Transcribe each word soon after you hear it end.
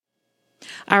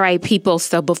All right, people.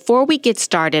 So before we get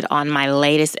started on my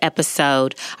latest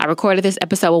episode, I recorded this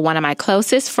episode with one of my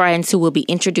closest friends who will be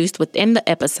introduced within the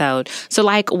episode. So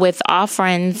like with all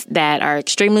friends that are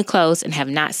extremely close and have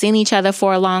not seen each other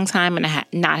for a long time and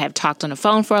not have talked on the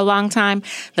phone for a long time,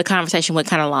 the conversation went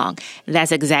kind of long.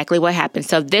 That's exactly what happened.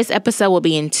 So this episode will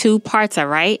be in 2 parts, all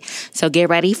right? So get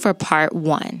ready for part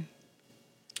 1.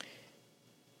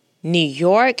 New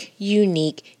York,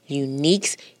 unique,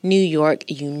 uniques, New York,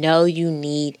 you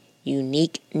need,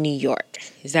 unique, New York.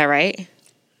 Is that right?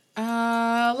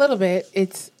 A little bit.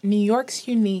 It's New York's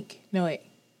unique. No, wait.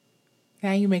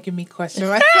 Now you're making me question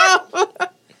myself.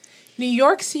 New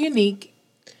York's unique.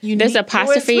 There's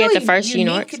apostrophe at the first New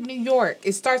York. Unique New York.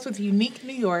 It starts with unique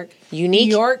New York. Unique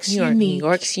New York's unique. New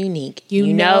York's unique.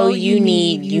 You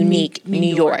need unique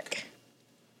New York.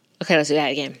 Okay, let's do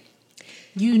that again.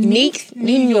 Unique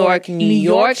New York, New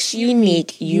York's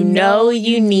unique. You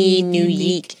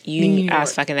need unique. I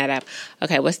was fucking that up.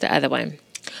 Okay, what's the other one?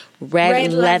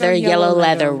 Red leather, yellow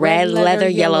leather. Red leather,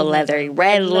 yellow leather.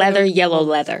 Red leather, yellow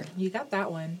leather. You got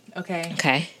that one. Okay.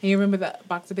 Okay. And you remember the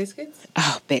box of biscuits?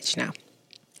 Oh, bitch, no.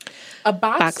 A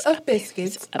box of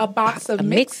biscuits, a box of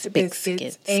mixed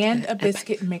biscuits, and a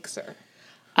biscuit mixer.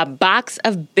 A box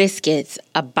of biscuits,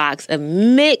 a box of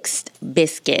mixed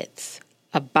biscuits.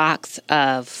 A box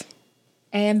of...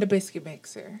 And a biscuit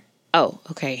mixer. Oh,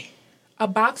 okay. A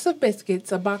box of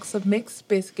biscuits, a box of mixed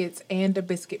biscuits, and a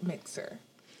biscuit mixer.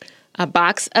 A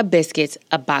box of biscuits,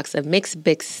 a box of mixed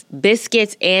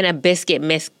biscuits, and a biscuit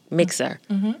mixer.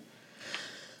 Mm-hmm.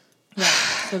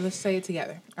 Right. So let's say it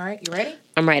together. All right, you ready?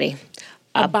 I'm ready.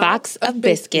 A box of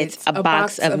biscuits, a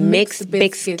box of mixed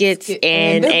biscuits,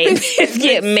 and a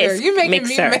biscuit mixer. You're making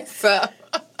me mix up.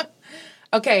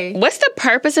 Okay. What's the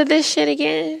purpose of this shit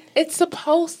again? It's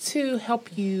supposed to help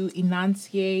you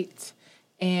enunciate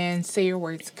and say your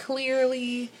words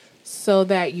clearly so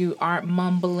that you aren't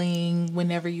mumbling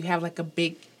whenever you have like a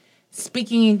big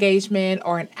speaking engagement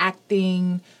or an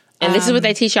acting. And this is what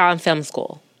they teach y'all in film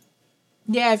school.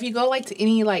 Yeah, if you go like to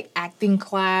any like acting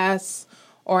class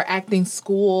or acting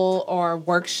school or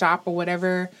workshop or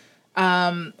whatever,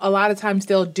 a lot of times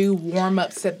they'll do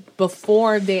warm-ups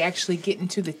before they actually get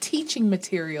into the teaching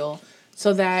material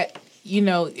so that, you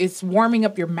know, it's warming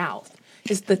up your mouth.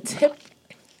 It's the tip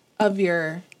of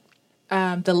your,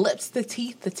 the lips, the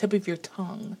teeth, the tip of your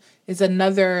tongue is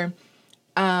another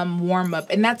warm-up.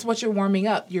 And that's what you're warming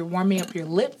up. You're warming up your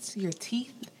lips, your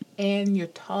teeth, and your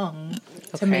tongue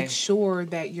to make sure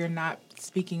that you're not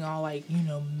speaking all like, you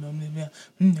know,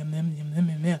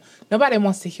 nobody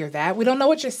wants to hear that. We don't know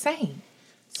what you're saying.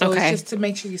 So it's just to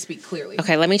make sure you speak clearly.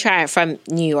 Okay, let me try it from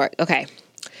New York. Okay.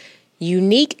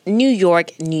 Unique New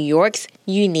York, New York's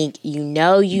unique. You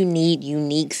need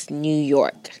unique's New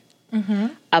York. Mm-hmm.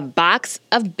 A box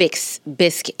of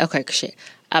biscuit. Okay, shit.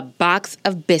 A box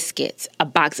of biscuits, a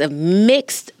box of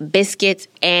mixed biscuits,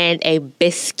 and a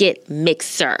biscuit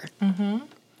mixer. Mm-hmm.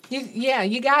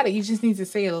 You got it. You just need to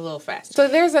say it a little faster. So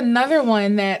there's another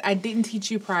one that I didn't teach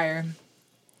you prior.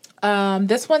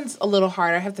 This one's a little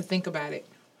hard. I have to think about it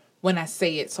when I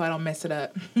say it so I don't mess it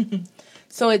up.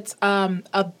 So it's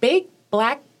a big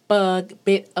black bug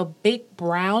bit a big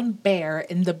brown bear,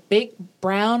 and the big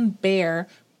brown bear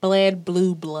bled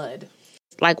blue blood.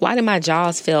 Like, why do my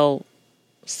jaws feel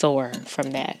sore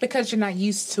from that? Because you're not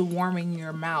used to warming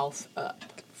your mouth up.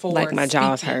 Like my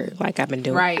jaws hurt. Like I've been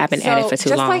doing. Right. I've been at it for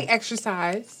too long. Just like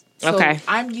exercise. So okay.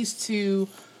 I'm used to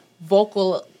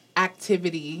vocal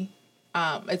activity.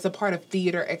 It's a part of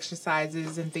theater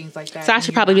exercises and things like that. So I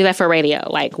should probably do that for radio.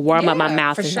 Like warm up my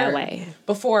mouth in that way.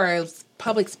 Before a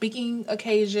public speaking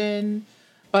occasion.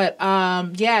 But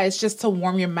it's just to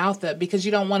warm your mouth up because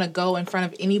you don't want to go in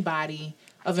front of anybody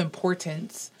of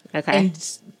importance. Okay.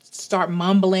 And start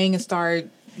mumbling and start,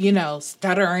 you know,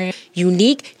 stuttering.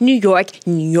 Unique New York,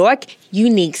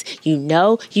 uniques.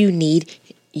 You need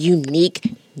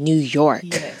unique New York.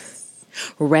 Yes.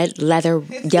 Red leather,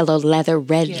 yellow leather,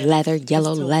 red leather,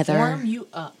 yellow leather. Warm you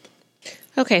up.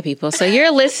 Okay, people. So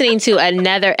you're listening to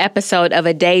another episode of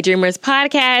a Daydreamers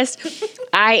podcast.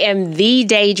 I am the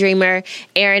Daydreamer,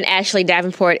 Erin Ashley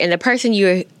Davenport, and the person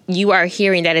you are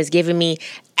hearing that is giving me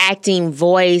acting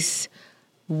voice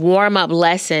warm-up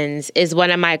lessons is one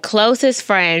of my closest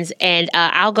friends, and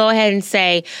I'll go ahead and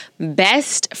say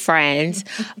best friends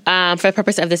for the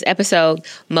purpose of this episode,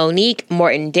 Monique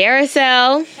Morton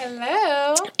Daracel.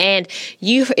 Hello. And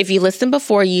if you listened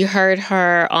before, you heard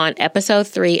her on episode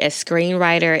 3, a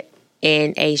screenwriter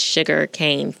in a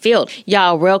sugarcane field.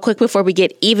 Y'all, real quick before we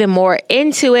get even more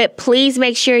into it, please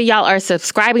make sure y'all are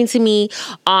subscribing to me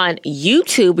on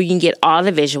YouTube where you can get all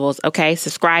the visuals, okay?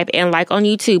 Subscribe and like on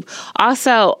YouTube.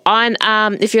 Also, on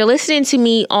if you're listening to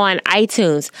me on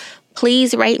iTunes,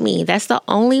 please rate me. That's the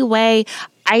only way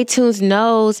iTunes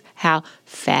knows how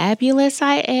fabulous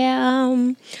I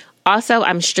am. Also,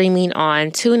 I'm streaming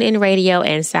on TuneIn Radio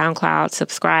and SoundCloud.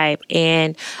 Subscribe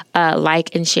and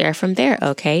like and share from there,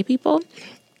 okay, people?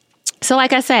 So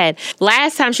like I said,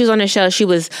 last time she was on the show, she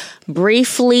was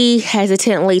briefly,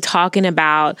 hesitantly talking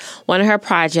about one of her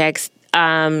projects.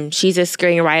 She's a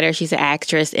screenwriter. She's an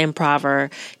actress, improver,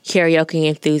 karaoke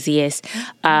enthusiast.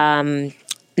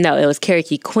 No, it was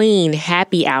karaoke queen,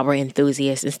 happy hour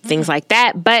enthusiast, and things like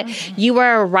that. But you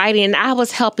were writing, and I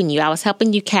was helping you. I was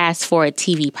helping you cast for a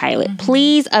TV pilot.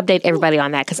 Please update everybody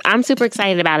on that because I'm super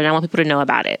excited about it. And I want people to know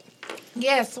about it.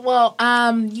 Yes, well,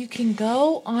 you can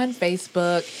go on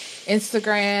Facebook,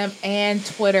 Instagram, and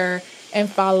Twitter and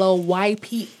follow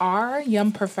YPR,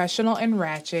 Young Professional and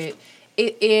Ratchet.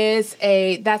 That's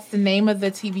the name of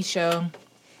the TV show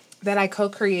that I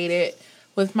co-created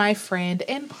with my friend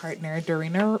and partner,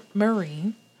 Dorina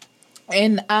Marie.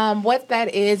 And what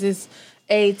that is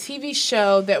a TV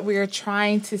show that we're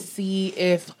trying to see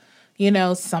if,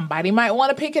 somebody might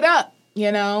want to pick it up,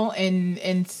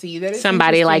 and see that it's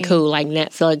somebody like who? Like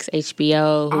Netflix,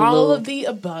 HBO, Hulu? All of the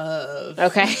above.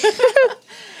 Okay.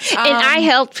 And I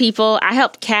helped people. I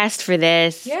helped cast for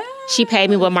this. Yeah. She paid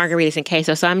me with margaritas and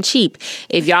queso, so I'm cheap.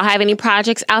 If y'all have any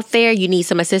projects out there, you need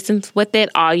some assistance with it,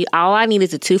 all I need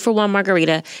is a 2-for-1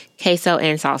 margarita, queso,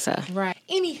 and salsa. Right.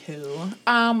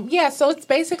 Anywho, so it's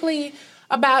basically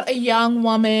about a young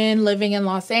woman living in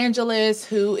Los Angeles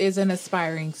who is an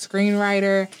aspiring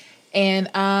screenwriter.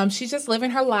 And she's just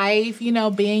living her life,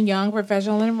 being young,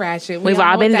 professional, and ratchet. We've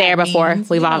all been there before.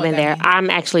 We've all been there. I'm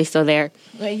actually still there.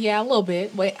 Yeah, a little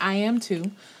bit. Wait, I am too.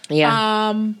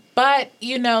 Yeah. But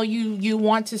you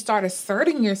want to start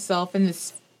asserting yourself in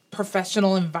this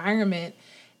professional environment,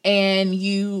 and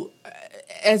you,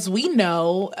 as we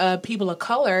know, people of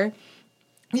color,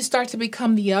 you start to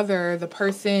become the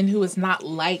person who is not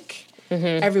like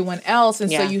everyone else,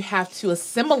 and so you have to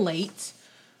assimilate.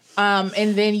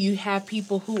 And then you have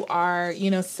people who are,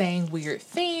 saying weird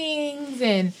things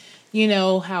and,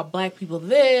 how black people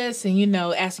this and,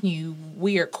 asking you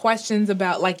weird questions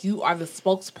about like you are the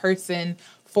spokesperson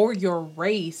for your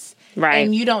race. Right.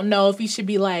 And you don't know if you should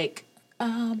be like,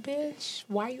 bitch,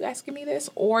 why are you asking me this?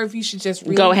 Or if you should just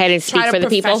really go ahead and speak for the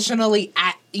people. Professionally,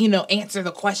 answer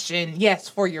the question, yes,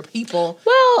 for your people.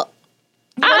 Well,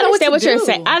 I understand what you're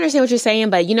saying. I understand what you're saying,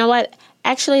 but you know what?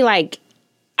 Actually,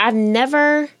 I've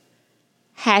never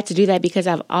had to do that because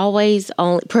I've always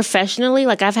professionally,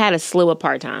 I've had a slew of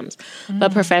part-times,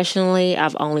 but professionally,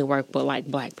 I've only worked with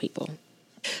black people.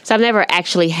 So I've never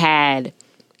actually had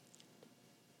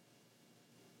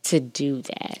to do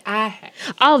that. I have.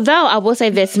 Although I will say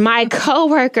this, my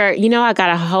coworker, I got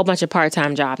a whole bunch of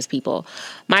part-time jobs, people.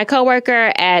 My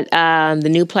coworker at the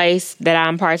new place that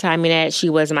I'm part-timing at, she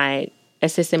was my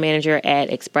assistant manager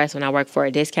at Express when I worked for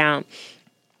a discount.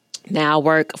 Now I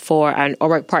work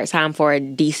part-time for a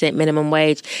decent minimum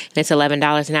wage, and it's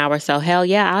 $11 an hour. So hell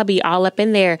yeah, I'll be all up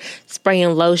in there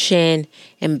spraying lotion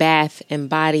and bath and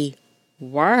body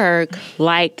work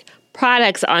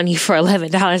products on you for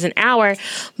 $11 an hour.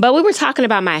 But we were talking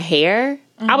about my hair.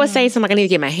 I was saying something I need to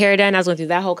get my hair done. I was going through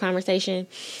that whole conversation.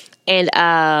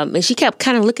 And she kept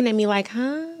kind of looking at me like,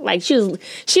 huh? Like she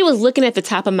was looking at the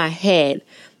top of my head.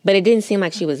 But it didn't seem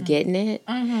like she was getting it.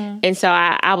 And so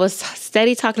I was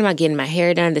steady talking about getting my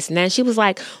hair done, this and that. And she was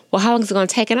like, well, how long is it going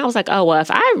to take? And I was like, oh, well, if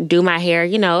I do my hair,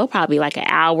 it'll probably be an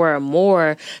hour or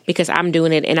more because I'm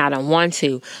doing it and I don't want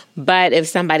to. But if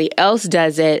somebody else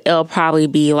does it, it'll probably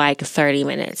be 30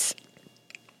 minutes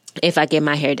if I get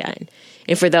my hair done.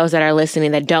 And for those that are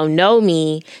listening that don't know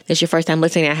me, that's your first time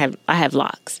listening, I have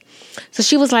locks. So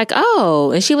she was like, oh.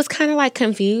 And she was kind of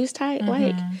confused type.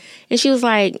 And she was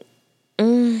like,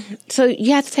 so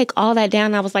you have to take all that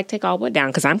down? I was like, take all what down?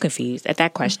 Because I'm confused at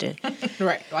that question.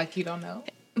 Right. You don't know.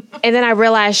 And then I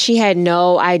realized she had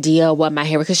no idea what my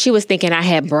hair was because she was thinking I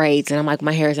had braids. And I'm like,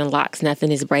 my hair is in locks.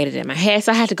 Nothing is braided in my hair.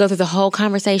 So I had to go through the whole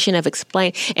conversation of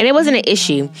explaining. And it wasn't an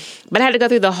issue, but I had to go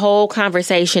through the whole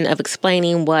conversation of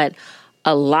explaining what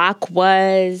a lock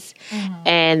was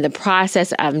and the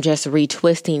process of just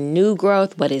retwisting new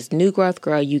growth. What is new growth?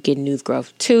 Girl, you get new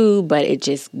growth too, but it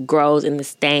just grows in the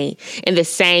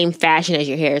same fashion as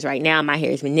your hair is right now. My hair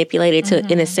is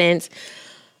manipulated in a sense.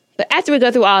 But after we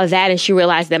go through all of that and she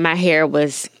realized that my hair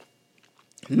was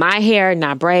my hair,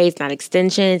 not braids, not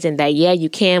extensions, and that, yeah, you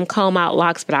can comb out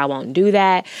locks, but I won't do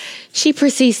that. She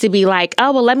proceeds to be like,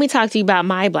 oh, well, let me talk to you about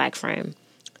my black friend.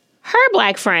 Her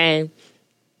black friend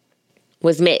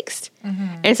was mixed.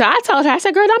 And so I told her, I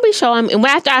said, girl, don't be showing me. And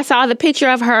after I saw the picture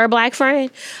of her black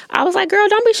friend, I was like, girl,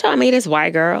 don't be showing me this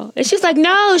white girl. And she's like,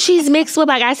 no, she's mixed with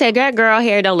black. I said, that girl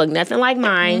hair don't look nothing like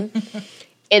mine.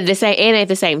 It ain't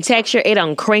the same texture. It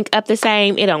don't crink up the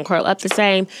same. It don't curl up the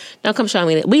same. Don't come show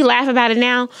me that. We laugh about it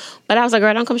now, but I was like,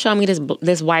 girl, don't come show me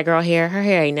this white girl hair. Her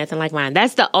hair ain't nothing like mine.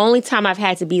 That's the only time I've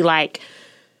had to be like,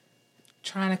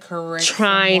 trying to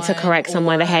correct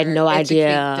someone that had no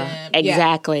idea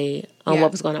exactly on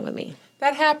what was going on with me.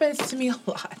 That happens to me a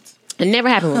lot. It never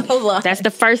happened with me. A lot. That's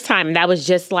the first time. That was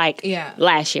just like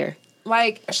last year.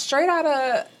 Like straight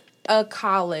out of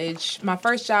college, my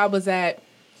first job was at,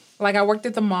 like, I worked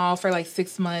at the mall for like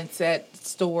 6 months at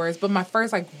stores, but my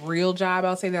first like real job,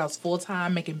 I'll say that I was full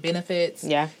time making benefits,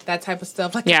 that type of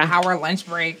stuff, like an hour lunch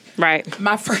break. Right.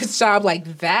 My first job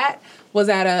like that was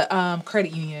at a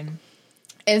credit union.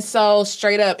 And so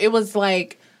straight up, it was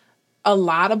like a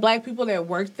lot of black people that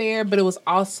worked there, but it was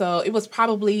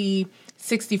probably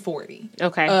 60-40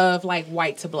 of like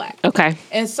white to black. Okay.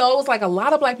 And so it was like a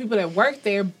lot of black people that worked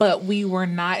there, but we were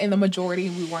not in the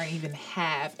majority. We weren't even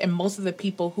half. And most of the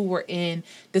people who were in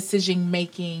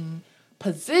decision-making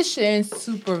positions,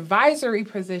 supervisory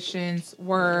positions,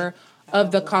 were of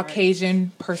the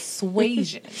Caucasian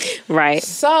persuasion. Right.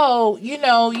 So,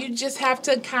 you just have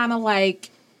to kind of like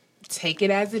take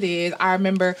it as it is. I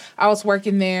remember I was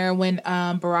working there when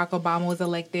Barack Obama was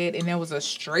elected, and there was a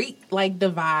straight like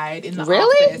divide in the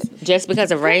office. Just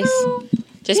because of race?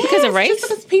 Because of race? Just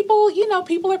because people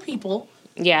are people.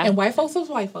 Yeah. And white folks are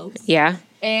white folks. Yeah.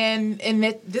 And in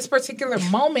this particular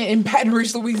moment in Baton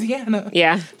Rouge, Louisiana,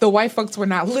 the white folks were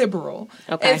not liberal.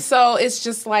 Okay. And so it's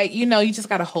just like, you just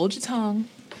got to hold your tongue.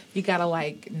 You gotta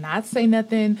like not say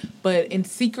nothing, but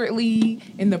secretly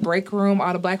in the break room,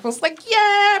 all the black folks like,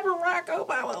 yeah, Barack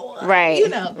Obama, right?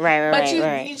 Right.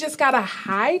 But you just gotta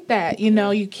hide that.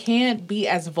 You can't be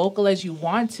as vocal as you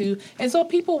want to, and so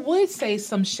people would say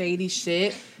some shady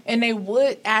shit, and they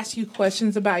would ask you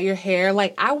questions about your hair.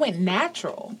 Like I went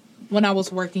natural when I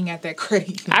was working at that credit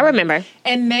union. I remember,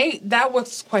 and that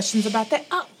was questions about that.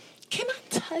 Oh, can I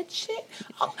touch it?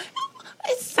 Oh.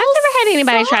 So I've never had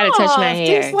anybody try to touch my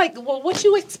hair. It's like, well, what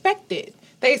you expected?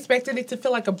 They expected it to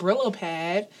feel like a Brillo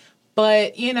pad,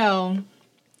 but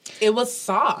it was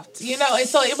soft, and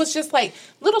so it was just like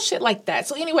little shit like that.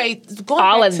 So anyway,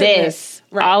 all of this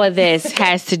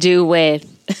has to do with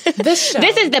this show.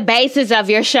 This is the basis of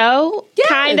your show,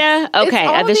 kinda.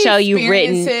 Okay, of the show you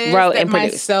wrote, and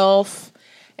produced. Myself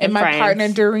and my partner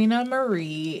Dorina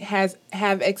Marie have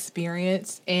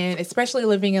experienced, and especially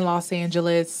living in Los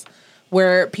Angeles,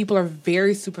 where people are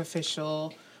very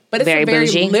superficial, but it's a very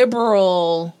bougie,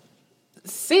 liberal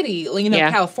city,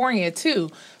 California too.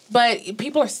 But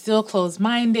people are still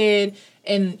closed-minded,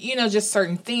 and, just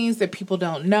certain things that people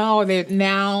don't know. Or they're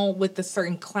now with the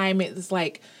certain climate, it's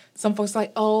like some folks are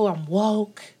like, oh, I'm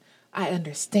woke. I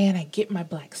understand. I get my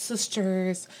black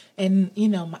sisters and,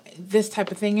 this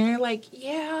type of thing. And you're like,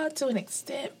 yeah, to an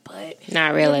extent, but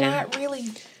not really. You're not really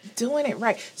doing it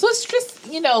right. So it's just,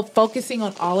 focusing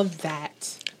on all of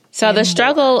that. So the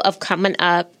struggle of coming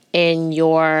up in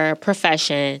your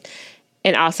profession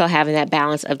and also having that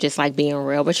balance of just like being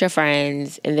real with your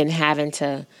friends and then having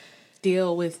to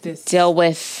deal with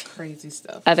crazy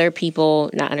stuff. Other people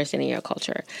not understanding your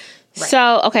culture. Right.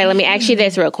 So, okay, let me ask you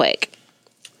this real quick.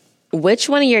 Which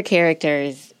one of your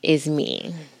characters is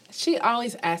me? She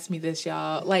always asks me this,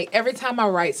 y'all. Like, every time I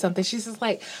write something, she's just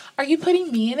like, are you putting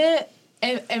me in it?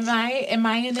 Am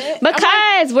I in it?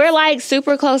 Because we're like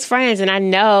super close friends, and I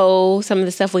know some of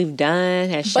the stuff we've done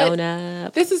has shown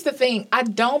up. This is the thing. I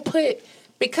don't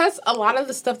because a lot of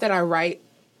the stuff that I write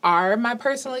are my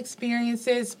personal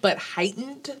experiences, but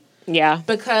heightened. Yeah.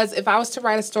 Because if I was to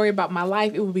write a story about my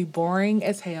life, it would be boring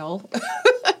as hell.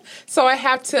 So I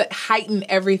have to heighten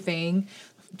everything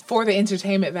for the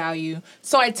entertainment value.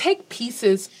 So I take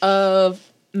pieces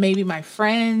of maybe my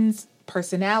friends'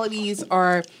 personalities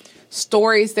or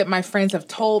stories that my friends have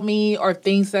told me or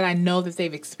things that I know that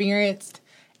they've experienced.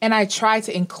 And I try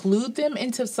to include them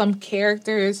into some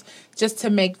characters just to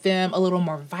make them a little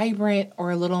more vibrant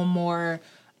or a little more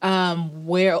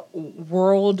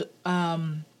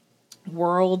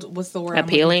world, what's the word?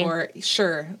 Appealing? I'm looking for?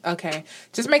 Sure. Okay.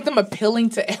 Just make them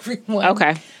appealing to everyone.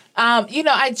 Okay.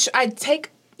 I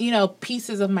take,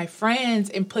 pieces of my friends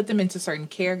and put them into certain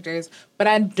characters, but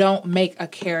I don't make a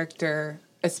character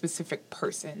a specific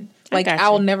person. Like, I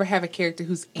will never have a character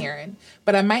who's Aaron,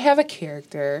 but I might have a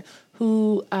character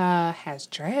who has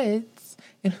dreads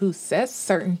and who says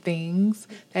certain things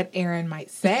that Aaron might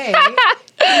say.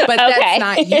 But that's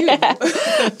not you.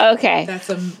 Okay. That's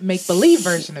a make-believe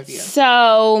version of you.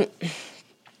 So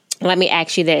let me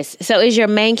ask you this. So is your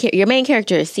main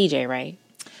character is CJ, right?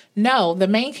 No, the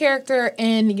main character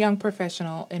in Young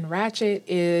Professional in Ratchet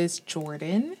is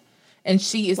Jordan. And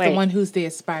she is the one who's the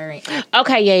aspiring actor.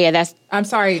 Okay, yeah. I'm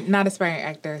sorry, not aspiring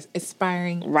actor,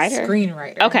 aspiring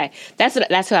screenwriter. Okay, that's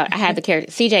what I had the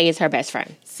character. CJ is her best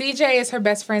friend. CJ is her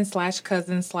best friend /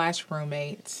 cousin /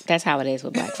 roommate. That's how it is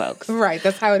with Black folks. Right,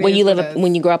 that's how it when is.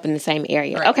 When you grow up in the same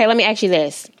area. Right. Okay, let me ask you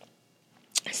this.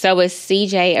 So is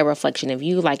CJ a reflection of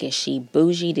you? Like, is she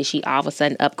bougie? Did she all of a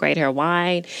sudden upgrade her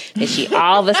wine? Did she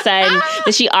all of a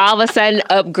sudden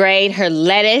upgrade her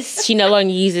lettuce? She no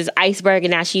longer uses iceberg,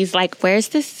 and now she's like, where's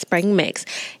this spring mix?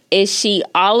 Is she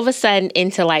all of a sudden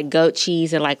into like goat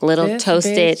cheese and like little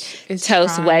toasted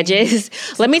toast wedges?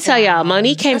 Let me tell y'all,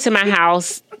 Monique came to my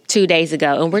house 2 days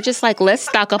ago, and we're just like, let's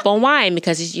stock up on wine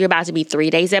because you're about to be 3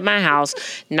 days at my house,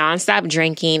 nonstop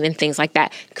drinking and things like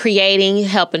that.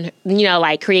 Helping,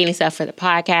 like creating stuff for the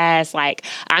podcast. Like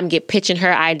I'm pitching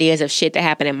her ideas of shit that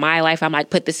happened in my life. I'm like,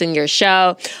 put this in your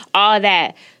show, all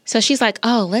that. So she's like,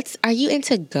 are you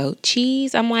into goat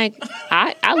cheese? I'm like,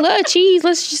 I love cheese.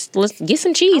 Let's get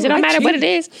some cheese. It don't matter what it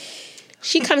is.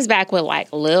 She comes back with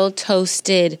like little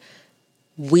toasted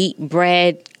wheat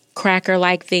bread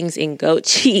cracker-like things in goat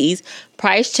cheese.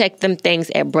 Price checked them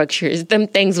things at Brookshire's. Them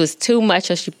things was too much,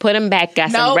 so she put them back, got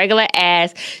some regular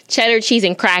ass cheddar cheese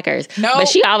and crackers. But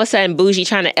she all of a sudden bougie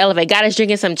trying to elevate. Got us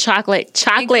drinking some chocolate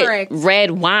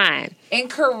red wine.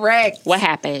 Incorrect. What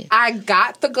happened? I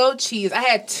got the goat cheese. I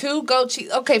had 2 goat cheese.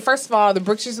 Okay, first of all, the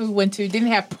Brookshire's we went to didn't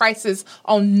have prices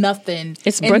on nothing.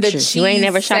 It's Brookshire's. You ain't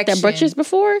never shopped at Brookshire's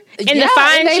before? In the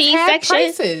fine cheese section?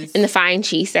 Prices. In the fine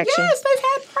cheese section? Yes, they've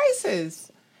had prices.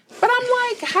 But I'm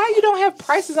like, how you don't have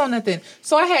prices on nothing?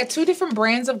 So I had 2 different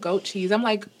brands of goat cheese. I'm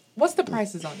like, what's the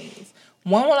prices on these?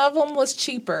 One of them was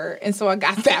cheaper, and so I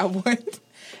got that one.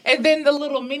 And then the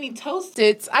little mini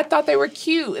Toast-Its, I thought they were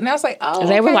cute. And I was like, oh,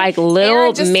 they were like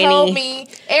little mini.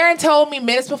 Aaron told me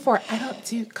minutes before, I don't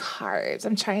do carbs.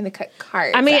 I'm trying to cut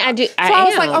carbs. I mean, out. I do. So I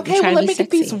was like, okay, well, let me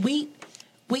get these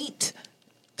wheat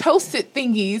toasted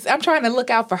thingies. I'm trying to look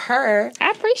out for her.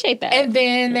 I appreciate that. And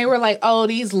then they were like, oh,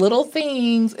 these little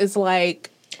things is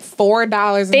like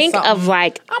 $4 Think of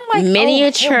like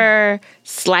miniature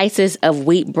slices of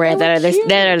wheat bread that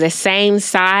are the same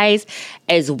size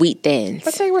as wheat thins.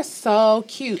 But they were so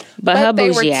cute. But they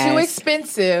were too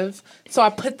expensive. So I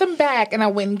put them back and I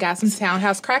went and got some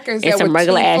Townhouse crackers and that some were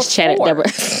regular ass cheddar.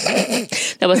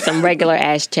 There was some regular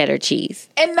ass cheddar cheese.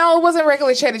 And no, it wasn't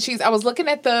regular cheddar cheese. I was looking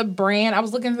at the brand. I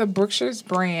was looking at the Brookshire's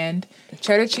brand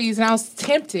cheddar cheese, and I was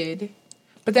tempted.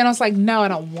 But then I was like, no, I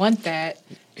don't want that.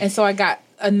 And so I got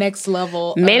a next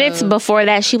level. Minutes before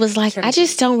that, she was like, I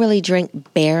just don't really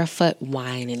drink barefoot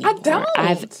wine anymore. I don't.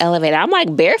 I've elevated. I'm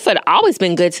like, barefoot always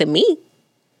been good to me.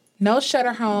 No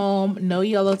Shutter Home, no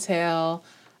Yellowtail.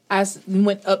 I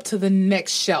went up to the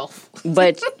next shelf.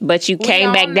 But you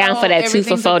came back down for that 2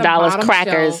 for $4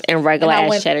 crackers and regular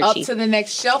ass cheddar cheese. I went up to the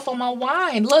next shelf on my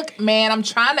wine. Look, man, I'm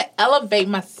trying to elevate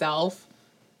myself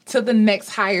to the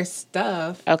next higher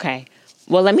stuff. Okay.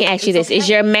 Well, let me ask you this. Okay. Is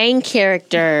your main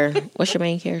character, what's your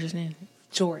main character's name?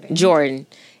 Jordan.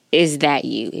 Is that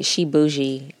you? Is she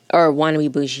bougie or wannabe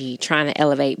bougie, trying to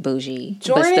elevate bougie,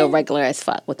 but still regular as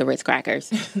fuck with the Ritz crackers?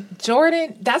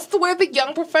 Jordan, that's where the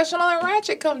Young Professional and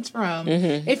Ratchet comes from.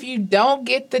 Mm-hmm. If you don't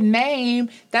get the name,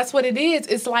 that's what it is.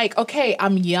 It's like, okay,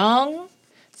 I'm young,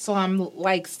 so I'm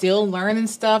like still learning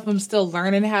stuff. I'm still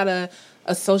learning how to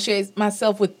associate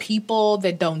myself with people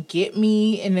that don't get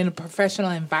me, and in a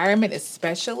professional environment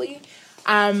especially.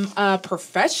 I'm a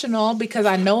professional because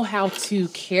I know how to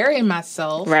carry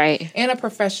myself in a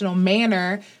professional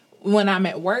manner when I'm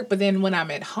at work. But then when I'm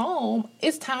at home,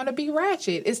 it's time to be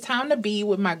ratchet. It's time to be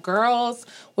with my girls,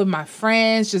 with my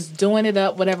friends, just doing it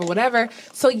up, whatever.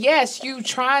 So yes, you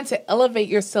trying to elevate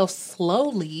yourself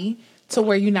slowly to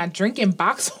where you're not drinking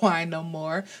box wine no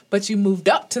more, but you moved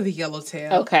up to the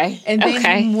Yellowtail. Okay. And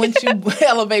then once you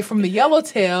elevate from the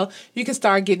Yellowtail, you can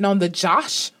start getting on the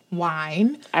Josh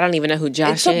wine. I don't even know who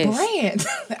Josh is. It's a brand.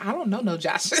 I don't know no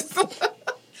Joshes.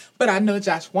 But I know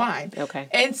Josh wine. Okay.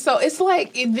 And so it's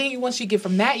like, and then once you get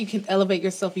from that, you can elevate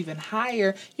yourself even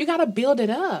higher. You got to build it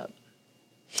up.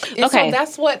 And so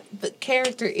that's what the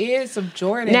character is of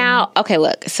Jordan. Now, okay,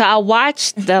 look. So I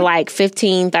watched the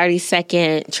 15,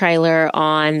 30-second trailer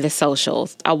on the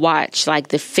socials. I watched the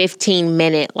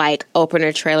 15-minute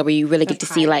opener trailer where you really get to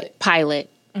see pilot.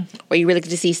 Mm-hmm. Where you really get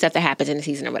to see stuff that happens in the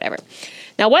season or whatever.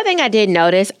 Now, one thing I did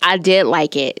notice, I did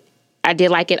like it. I did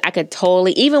like it. I could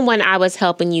totally, even when I was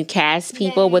helping you cast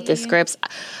people with the scripts,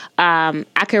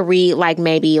 I could read like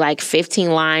maybe like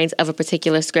 15 lines of a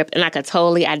particular script and I could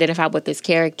totally identify with this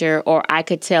character, or I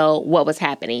could tell what was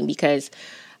happening because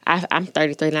I'm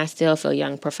 33 and I still feel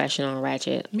young, professional, and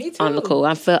ratchet. Me too. On the cool.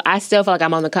 I still feel like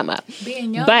I'm on the come up.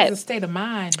 Being young is a state of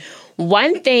mind.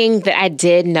 One thing that I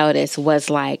did notice was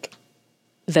like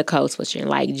the code switching.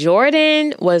 Like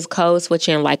Jordan was code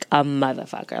switching like a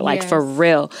motherfucker. Like for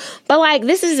real. But like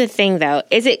this is the thing though.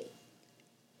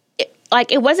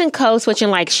 Like, it wasn't code switching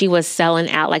like she was selling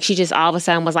out. Like, she just all of a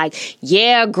sudden was like,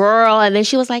 yeah, girl. And then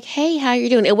she was like, hey, how you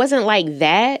doing? It wasn't like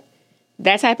that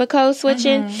type of code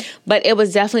switching. But it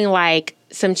was definitely like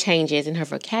some changes in her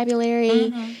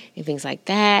vocabulary and things like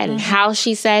that and how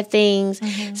she said things.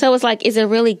 So it was like, is it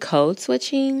really code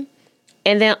switching?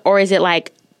 And then, or is it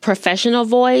like professional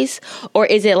voice? Or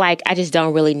is it like, I just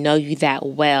don't really know you that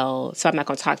well, so I'm not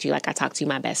going to talk to you like I talk to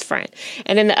my best friend?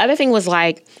 And then the other thing was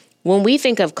like, when we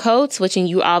think of code switching,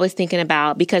 you're always thinking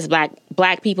about, because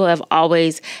black people have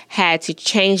always had to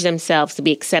change themselves to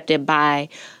be accepted by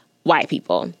white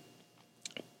people.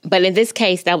 But in this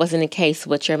case, that wasn't the case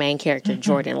with your main character,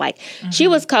 Jordan. Like, she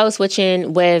was code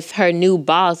switching with her new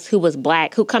boss, who was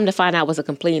black, who come to find out was a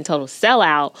complete and total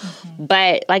sellout.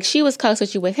 But like, she was code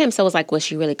switching with him. So it was like, was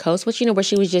she really code switching, or was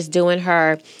she just doing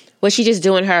her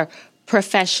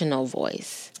professional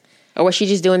voice? Or was she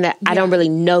just doing that? I don't really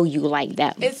know you like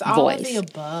that voice. It's all of the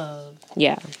above.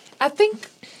 Yeah. I think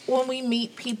when we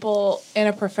meet people in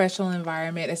a professional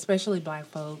environment, especially black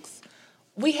folks,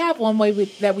 we have one way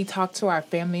that we talk to our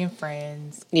family and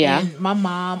friends. Yeah. And my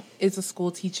mom is a school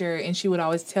teacher, and she would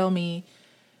always tell me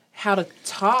how to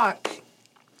talk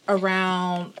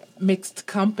around mixed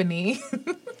company.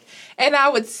 And I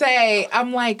would say,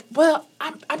 I'm like, well,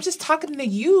 I'm just talking to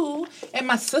you and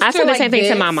my sister. I said the same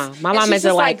thing to my mom. My mom is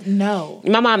like, no.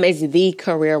 My mom is the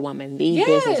career woman, the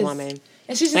business woman.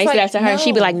 And she's just I used to like, to her, no.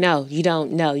 she'd be like, no, you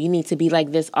don't know. You need to be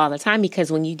like this all the time,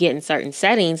 because when you get in certain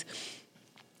settings,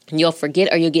 you'll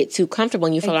forget or you'll get too comfortable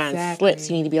and you fall on slips.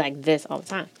 You need to be like this all the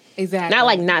time. Exactly. Not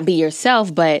like not be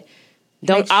yourself, but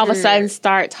don't all of a sudden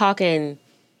start talking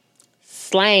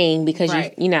slang because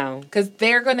you know. Because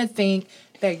they're going to think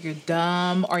that you're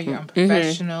dumb or you're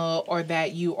unprofessional or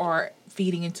that you are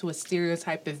feeding into a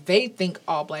stereotype that they think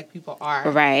all black people are.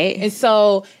 Right. And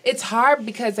so it's hard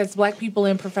because as black people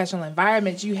in professional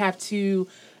environments, you have to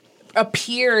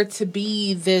appear to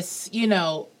be this, you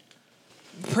know,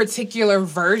 particular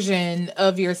version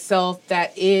of yourself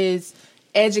that is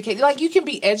educated. Like, you can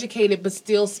be educated but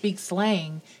still speak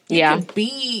slang. You can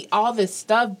be all this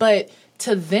stuff, but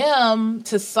to them,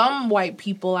 to some white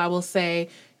people, I will say,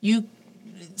 you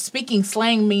speaking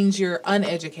slang means you're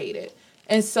uneducated.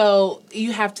 And so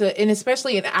you have to, and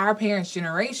especially in our parents'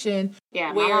 generation,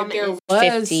 where there was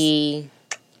 50.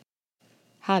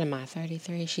 How old am I?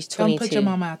 33. She's 22. Don't put your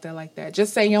mama out there like that.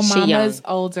 Just say your mama's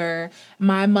older.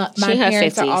 My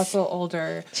parents are also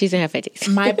older. She's in her 50s.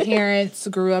 My parents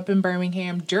grew up in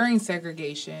Birmingham during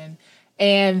segregation,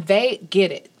 and they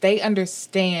get it. They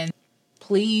understand.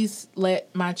 Please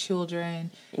let my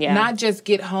children not just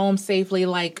get home safely,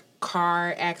 like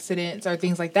car accidents or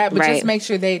things like that, but just make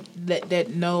sure that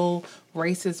no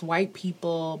racist white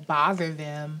people bother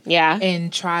them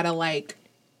and try to like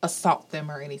assault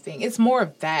them or anything. It's more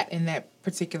of that in that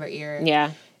particular area.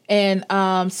 Yeah. And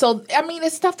so I mean,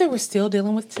 it's stuff that we're still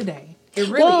dealing with today. It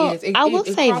really is. I will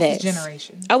say this.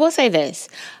 Generations. I will say this.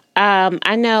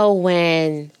 I know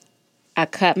when I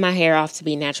cut my hair off to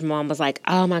be natural, Mom was like,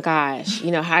 oh my gosh,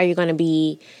 you know, how are you going to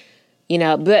be, you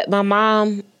know, but my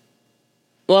mom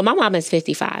is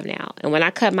 55 now. And when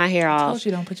I cut my hair off. I told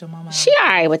you don't put your mama on. She all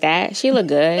right with that. She look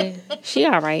good. She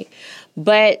all right.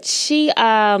 But she,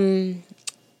 when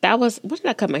did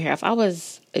I cut my hair off? I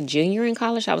was a junior in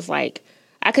college. I was like,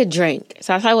 I could drink.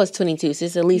 So I thought I was 22. So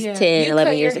it's at least 10,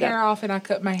 11 years ago. You cut your hair off and I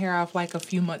cut my hair off like a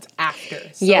few months after.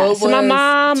 So so my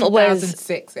mom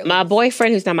 2006, was, my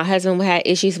boyfriend, who's not my husband, had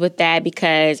issues with that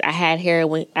because I had hair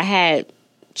when I had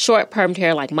short permed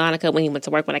hair like Monica when he went to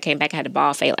work. When I came back, I had a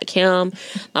bald fade like him.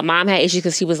 My mom had issues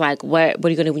because she was like, what are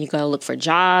you going to do when you go look for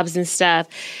jobs and stuff?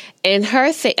 And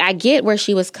her thing, I get where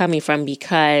she was coming from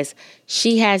because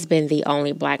she has been the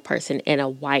only black person in a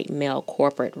white male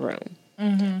corporate room.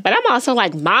 Mm-hmm. But I'm also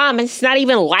like, Mom, it's not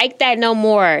even like that no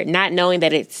more. Not knowing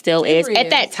that it still is.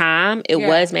 At that time, it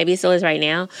was. Maybe it still is right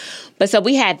now. But so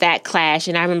we had that clash.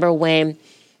 And I remember when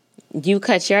you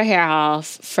cut your hair off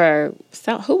for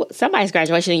somebody's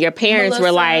graduation and your parents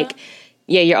were like,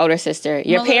 your older sister.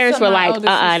 Your parents were like,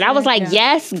 And I was like,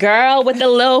 yes, girl, with the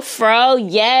little fro,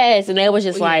 yes. And they was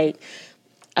just like,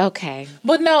 okay.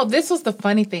 But no, this was the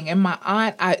funny thing. And my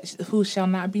aunt, who shall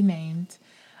not be named,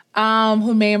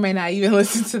 who may or may not even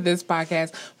listen to this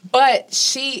podcast. But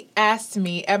she asked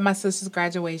me at my sister's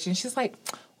graduation, she's like,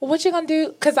 well, what you gonna do?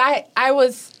 Because I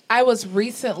was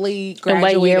recently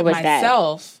graduated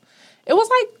myself. That? It was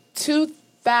like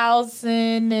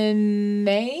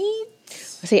 2008.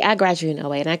 See, I graduated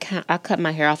in 08, and I cut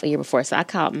my hair off a year before, so I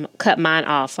cut mine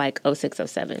off like 06,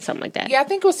 07, something like that. Yeah, I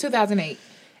think it was 2008.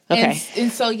 Okay.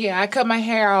 And so, yeah, I cut my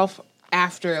hair off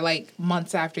after, like,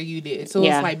 months after you did. So it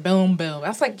was like, boom, boom. I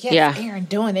was like, yes, Erin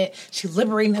doing it. She's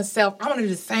liberating herself. I want to do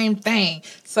the same thing.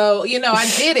 So, you know, I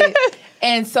did it.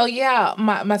 And so, yeah,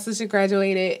 my sister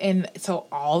graduated. And so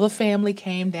all the family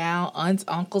came down, aunts,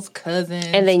 uncles, cousins.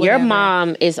 And then your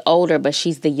mom is older, but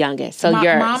she's the youngest. So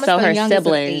her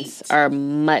siblings are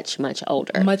much, much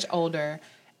older. Much older.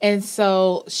 And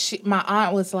so my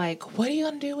aunt was like, what are you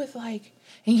going to do with, like,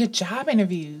 in your job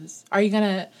interviews? Are you going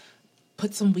to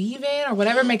put some weave in or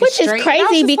whatever, make it straight? Which is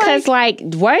crazy because, like,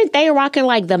 weren't they rocking,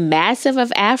 like, the massive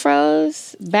of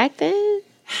afros back then?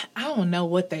 I don't know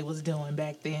what they was doing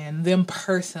back then, them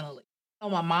personally. Oh,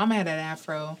 my mom had an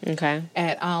afro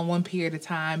at one period of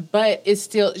time, but it's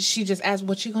still, she just asked,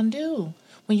 what you gonna do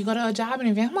when you go to a job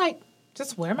interview? I'm like,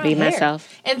 just wear my hair. Be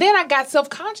myself. And then I got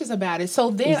self-conscious about it.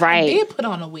 So then I did put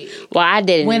on a wig. Well, I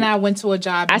didn't. When I went to a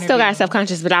job interview. I still got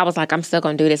self-conscious, but I was like, I'm still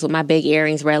going to do this with my big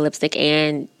earrings, red lipstick,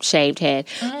 and shaved head.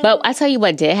 Mm-hmm. But I tell you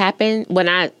what did happen. When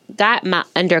I got my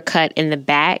undercut in the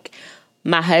back,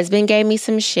 my husband gave me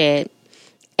some shit.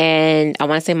 And I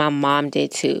want to say my mom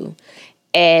did too.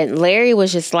 And Larry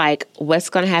was just like, what's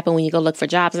going to happen when you go look for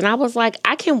jobs? And I was like,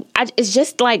 it's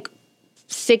just like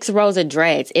 6 rows of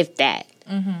dreads, if that.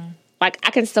 Mm-hmm. Like,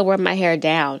 I can still wear my hair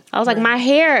down. I was like, my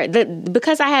hair,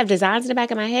 because I have designs in the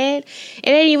back of my head, it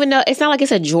ain't even know, it's not like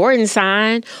it's a Jordan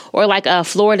sign or like a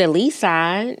Fleur-de-Lis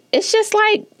sign. It's just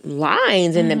like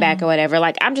lines in the back or whatever.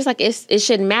 Like, I'm just like, it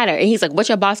shouldn't matter. And he's like, what's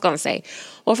your boss going to say?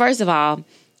 Well, first of all,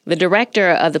 the director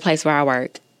of the place where I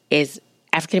work is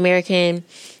African-American.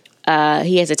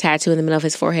 He has a tattoo in the middle of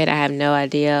his forehead. I have no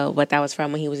idea what that was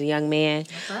from when he was a young man.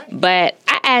 Right. But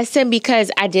I asked him because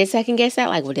I did second guess that.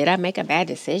 Like, well, did I make a bad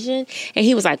decision? And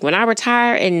he was like, when I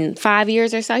retire in 5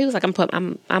 years or so, he was like, I'm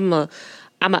gonna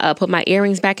put my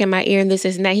earrings back in my ear and this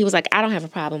and that. He was like, I don't have a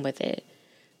problem with it.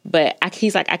 But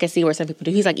he's like, I can see where some people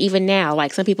do. He's like, even now,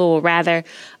 like some people will rather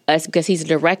us because he's a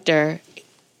director.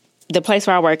 The place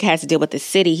where I work has to deal with the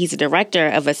city. He's a director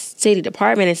of a city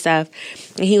department and stuff.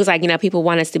 And he was like, people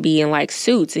want us to be in like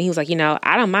suits. And he was like,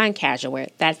 I don't mind casual wear,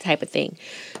 that type of thing.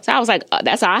 So I was like,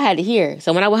 that's all I had to hear.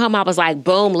 So when I went home, I was like,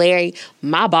 boom, Larry,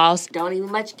 my boss don't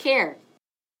even much care.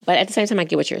 But at the same time, I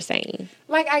get what you're saying.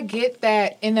 Like, I get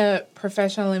that in a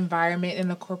professional environment,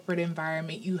 in a corporate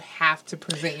environment, you have to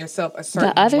present yourself a certain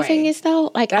way. The other thing is,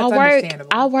 though, like, I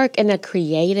work in a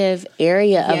creative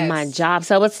area of my job.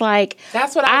 So it's like,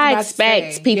 that's what I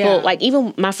expect people, like,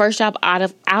 even my first job out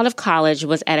of college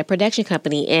was at a production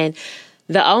company. And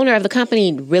the owner of the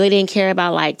company really didn't care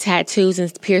about, like, tattoos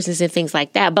and piercings and things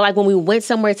like that. But, like, when we went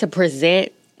somewhere to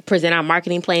present our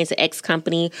marketing plans to X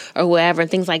company or whoever and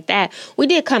things like that, we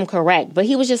did come correct. But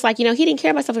he was just like, he didn't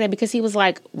care about stuff like that because he was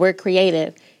like, we're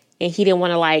creative. And he didn't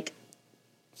want to like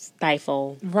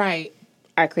stifle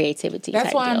our creativity.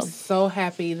 That's why I'm so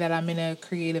happy that I'm in a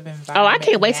creative environment. Oh, I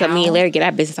can't wait till me and Larry get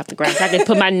our business off the ground. So I can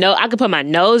put my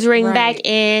nose ring back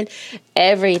in,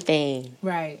 everything.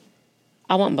 Right.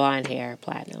 I want blonde hair,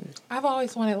 platinum. I've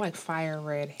always wanted like fire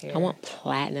red hair. I want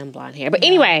platinum blonde hair. But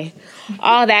anyway,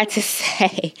 all that to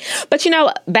say. But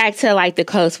back to like the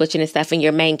code switching and stuff and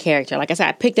your main character. Like I said,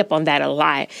 I picked up on that a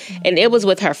lot. Mm-hmm. And it was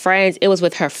with her friends. It was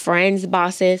with her friends'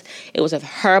 bosses. It was with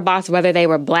her boss, whether they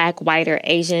were black, white, or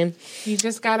Asian. You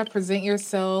just got to present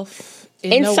yourself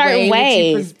in certain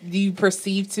ways you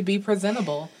perceive to be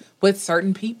presentable with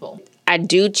certain people. I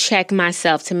do check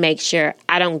myself to make sure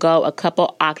I don't go a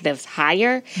couple octaves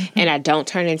higher and I don't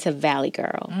turn into Valley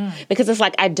Girl. Because it's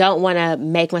like I don't want to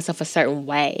make myself a certain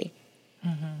way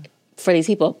for these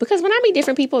people. Because when I meet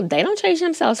different people, they don't change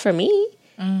themselves for me.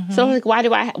 So like, why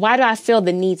do I feel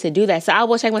the need to do that? So I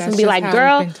will check myself and be like,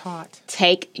 girl,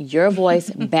 take your voice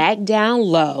back down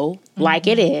low like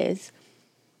it is.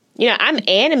 I'm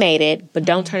animated, but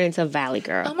don't turn into Valley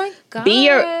Girl. Oh my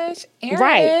gosh, Erin.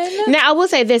 Right. Now, I will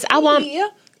say this. I want,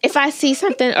 if I see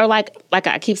something, or like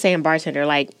I keep saying bartender,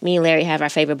 like me and Larry have our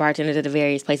favorite bartenders at the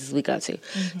various places we go to.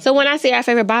 So when I see our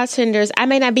favorite bartenders, I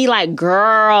may not be like,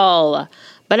 girl,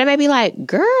 but I may be like,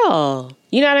 girl.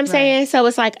 You know what I'm saying? So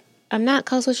it's like, I'm not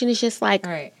code switching. It's just like,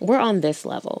 we're on this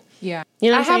level. Yeah. You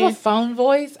know what I'm saying? I have a phone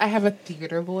voice. I have a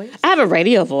theater voice. I have a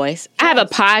radio voice. Yes. I have a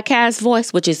podcast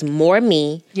voice, which is more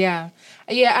me. Yeah.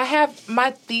 Yeah, I have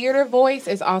my theater voice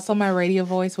is also my radio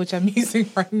voice, which I'm using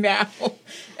right now.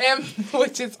 And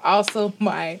which is also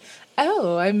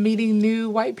I'm meeting new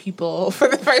white people for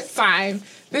the first time.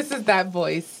 This is that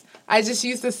voice. I just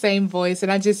use the same voice,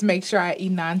 and I just make sure I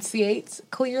enunciate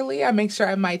clearly. I make sure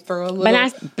I might throw a little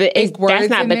that's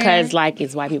not because, there. like,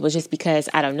 it's white people. It's just because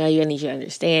I don't know you. I need you to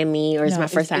understand me, or it's my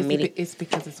first time meeting. It's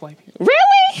because it's white people.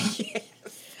 Really? Yes.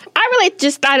 I really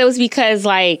just thought it was because,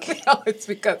 like... No, it's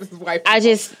because it's white people.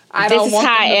 This is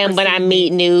how I am when I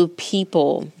meet new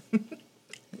people.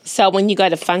 So when you go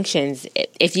to functions,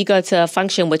 if you go to a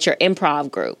function with your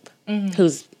improv group,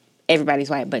 who's everybody's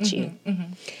white but you,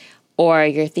 or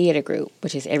your theater group,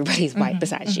 which is everybody's white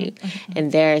besides you,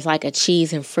 and there's like a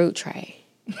cheese and fruit tray.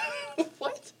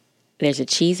 What? There's a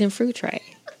cheese and fruit tray.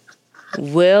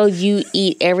 Will you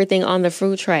eat everything on the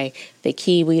fruit tray? The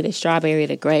kiwi, the strawberry,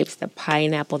 the grapes, the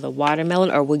pineapple, the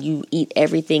watermelon, or will you eat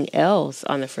everything else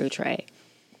on the fruit tray?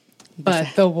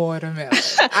 But the watermelon.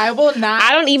 I will not.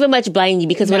 I don't even much blame you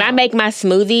because when I make my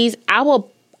smoothies, I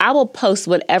will post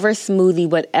whatever smoothie,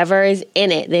 whatever is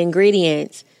in it, the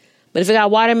ingredients. But if it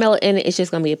got watermelon in it, it's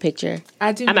just going to be a picture.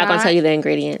 I'm not going to tell you the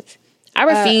ingredients. I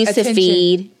refuse to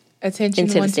feed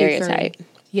into the stereotype.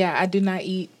 Yeah, I do not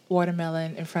eat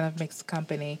watermelon in front of mixed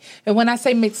company. And when I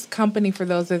say mixed company, for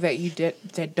those that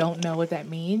that don't know what that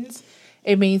means,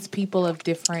 it means people of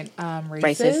different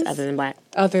races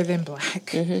other than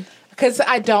black. Because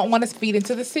I don't want to feed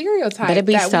into the stereotype. But it'd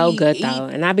be so good though,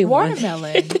 and I'd be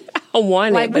watermelon. I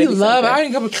want like it. We love. I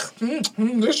ain't gonna.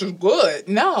 This is good.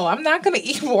 No, I'm not gonna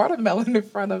eat watermelon in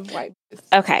front of white.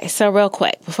 Okay, so real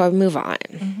quick before we move on,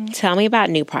 tell me about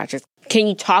new projects. Can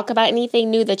you talk about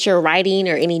anything new that you're writing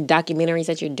or any documentaries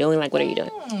that you're doing? Like, what are you doing?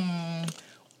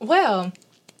 Well,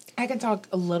 I can talk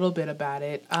a little bit about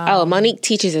it. Monique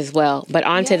teaches as well, but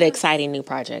on to the exciting new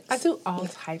projects. I do all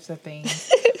types of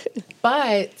things.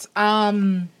 But,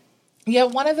 one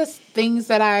of the things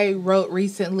that I wrote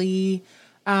recently,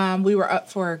 we were up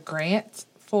for a grant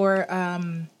for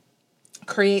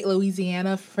Create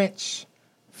Louisiana French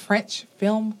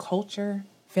Film Culture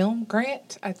Film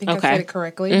Grant. I think I said it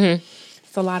correctly.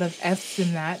 It's a lot of F's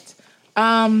in that.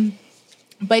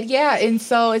 But yeah, and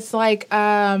so it's like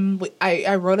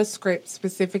I wrote a script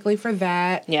specifically for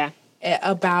that. Yeah.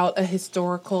 About a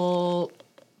historical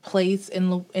place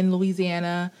in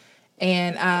Louisiana,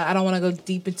 and I don't want to go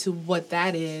deep into what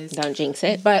that is. Don't jinx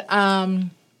it. But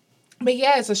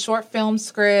yeah, it's a short film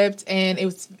script, and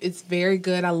it's very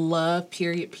good. I love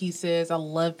period pieces. I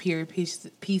love period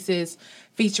pieces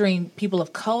featuring people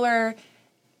of color,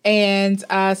 and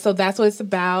so that's what it's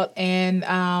about.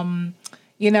 And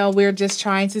we're just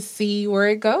trying to see where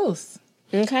it goes.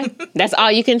 Okay. That's all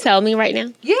you can tell me right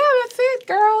now? Yeah, that's it,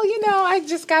 girl. I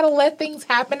just got to let things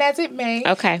happen as it may.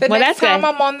 Okay. The next time good.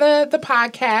 I'm on the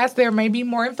podcast, there may be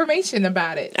more information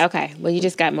about it. Okay. Well, you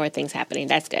just got more things happening.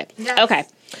 That's good. Yes. Okay.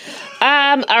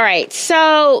 All right.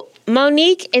 So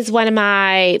Monique is one of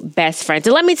my best friends.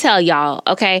 And let me tell y'all,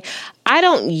 okay, I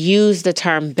don't use the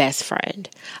term best friend.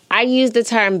 I used the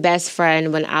term best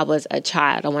friend when I was a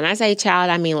child. And when I say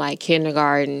child, I mean like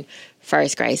kindergarten,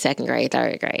 first grade, second grade,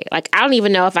 third grade. Like, I don't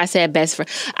even know if I said best friend.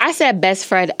 I said best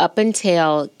friend up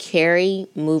until Carrie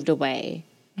moved away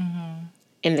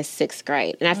in the sixth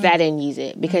grade. And after that, I didn't use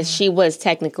it because she was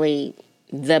technically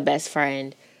the best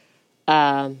friend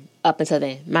up until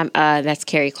then. That's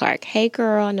Carrie Clark. Hey,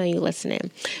 girl, I know you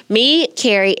listening. Me,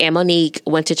 Carrie, and Monique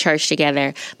went to church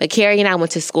together, but Carrie and I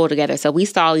went to school together. So we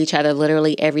saw each other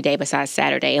literally every day besides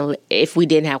Saturday, and if we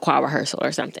didn't have choir rehearsal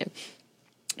or something.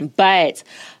 But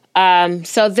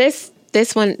so this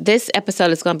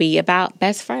episode is going to be about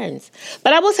best friends.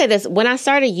 But I will say this, when I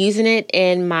started using it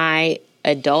in my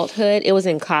adulthood, it was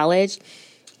in college.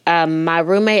 My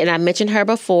roommate, and I mentioned her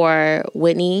before,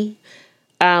 Whitney,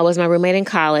 was my roommate in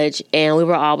college, and we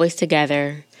were always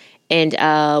together. And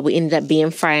we ended up being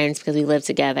friends because we lived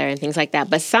together and things like that.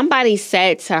 But somebody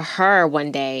said to her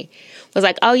one day, was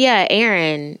like, oh yeah,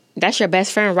 Erin, that's your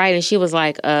best friend, right? And she was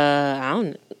like,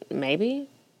 maybe.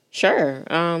 Sure.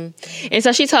 And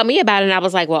so she told me about it, and I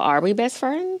was like, well, are we best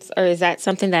friends? Or is that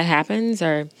something that happens?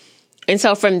 And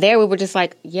so from there, we were just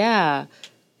like, yeah,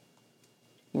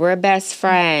 we're best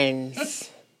friends.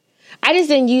 I just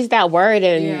didn't use that word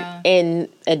in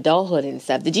adulthood and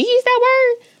stuff. Did you use that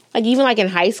word? Like, even like in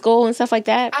high school and stuff like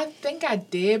that? I think I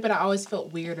did, but I always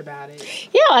felt weird about it.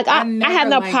 Yeah, like I have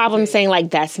no problem saying like,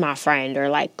 that's my friend or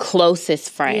like closest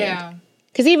friend. Yeah.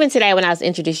 Because even today when I was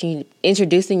introducing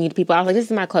you to people, I was like, this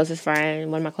is my closest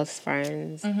friend, one of my closest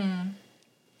friends. Mm-hmm.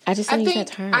 I just didn't use that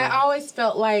term. I always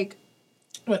felt like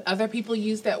when other people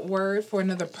use that word for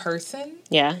another person,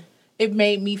 it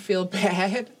made me feel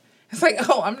bad. It's like,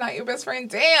 oh, I'm not your best friend.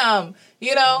 Damn.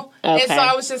 You know? Okay. And so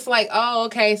I was just like, oh,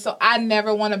 okay. So I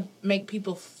never want to make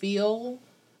people feel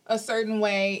a certain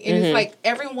way. And it's like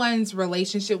everyone's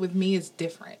relationship with me is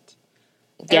different.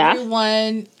 Yeah.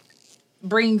 Everyone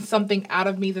brings something out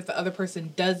of me that the other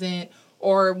person doesn't.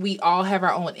 Or we all have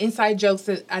our own inside jokes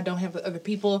that I don't have with other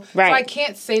people. Right. So I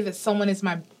can't say that someone is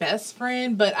my best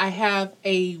friend, but I have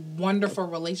a wonderful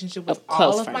relationship with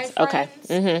all of my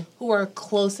friends who are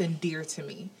close and dear to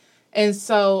me. And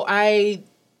so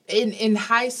in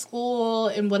high school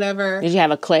and whatever. Did you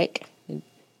have a clique?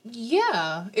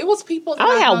 Yeah. It was people that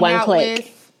I had one clique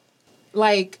with.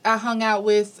 Like, I hung out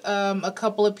with a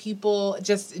couple of people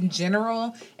just in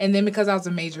general. And then because I was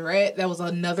a majorette, that was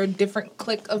another different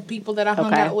clique of people that I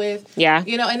hung out with. Yeah.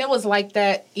 You know, and it was like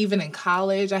that even in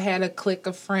college. I had a clique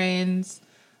of friends.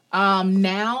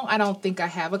 Now, I don't think I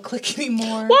have a clique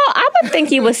anymore. Well, I would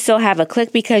think you would still have a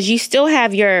clique because you still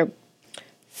have your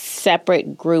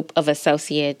separate group of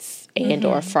associates and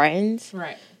or friends.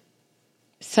 Right.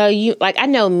 So you, like, I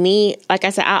know me, like I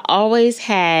said, I always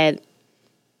had...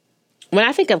 When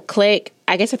I think of clique,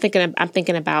 I guess I'm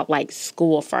thinking about like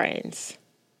school friends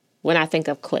when I think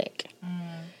of clique.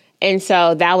 And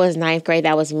so that was 9th grade.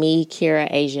 That was me, Kira,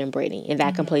 Asia, and Brittany. And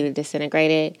that completely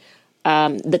disintegrated.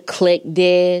 The clique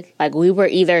did. Like, we were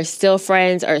either still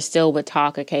friends or still would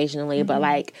talk occasionally. But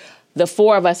like the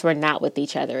 4 of us were not with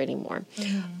each other anymore.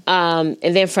 And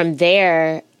then from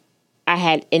there, I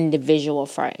had individual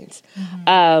friends.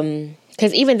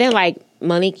 Because even then, like,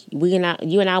 Monique, you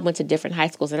and I went to different high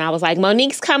schools, and I was like,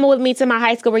 Monique's coming with me to my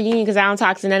high school reunion because I don't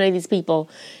talk to none of these people,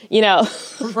 you know.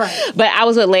 Right. But I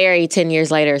was with Larry 10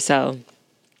 years later, so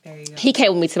there you go. He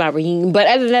came with me to my reunion. But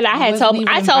other than that,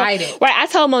 I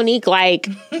told Monique, like,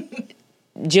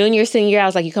 junior, senior year, I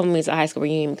was like, you come with me to a high school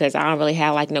reunion because I don't really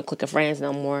have like no clique of friends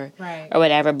no more, right, or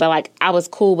whatever. But like, I was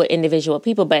cool with individual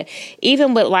people. But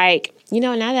even with like, you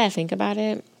know, now that I think about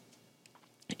it,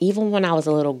 even when I was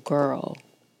a little girl,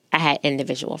 I had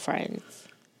individual friends.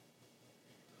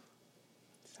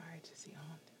 Sorry to see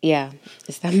on. Yeah.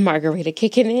 Is that margarita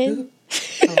kicking in?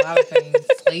 A lot of things.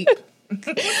 Sleep.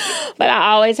 But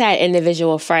I always had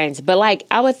individual friends. But like,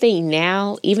 I would think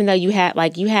now, even though you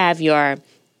have your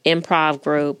improv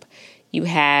group, you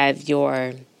have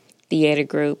your theater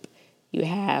group, you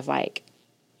have like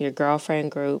your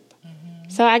girlfriend group.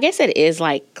 So I guess it is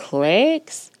like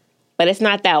cliques, but it's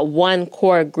not that one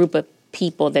core group of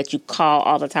people that you call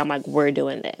all the time, like, we're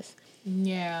doing this.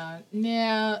 Yeah.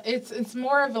 It's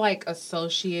more of like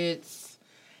associates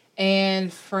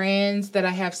and friends that I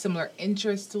have similar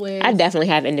interests with. I definitely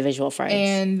have individual friends.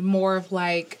 And more of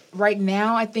like, right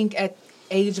now, I think at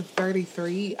age of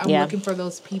 33, I'm looking for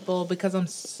those people because I'm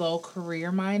so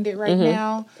career-minded right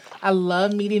now. I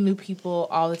love meeting new people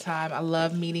all the time. I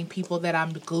love meeting people that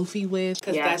I'm goofy with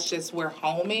because that's just where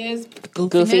home is.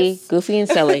 Goofy and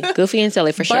silly. Goofy and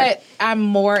silly for sure. But I'm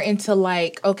more into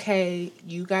like, okay,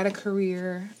 you got a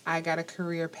career, I got a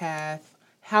career path.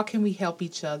 How can we help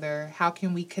each other? How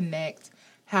can we connect?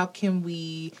 How can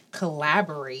we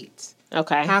collaborate?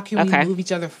 Okay. How can we move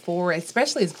each other forward,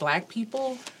 especially as Black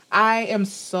people? I am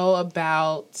so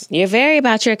about... You're very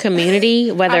about your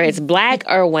community, whether it's Black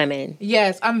or women.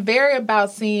 Yes, I'm very about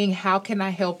seeing how can I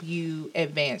help you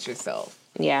advance yourself.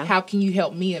 Yeah. How can you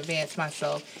help me advance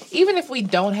myself? Even if we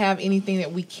don't have anything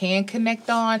that we can connect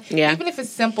on, even if it's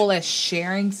simple as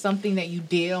sharing something that you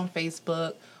did on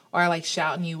Facebook or like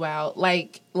shouting you out,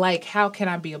 like how can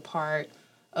I be a part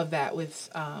of that with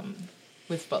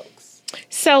folks?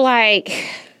 So like...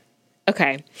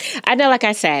 Okay. I know, like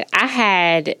I said, I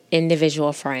had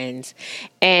individual friends,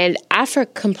 and I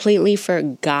completely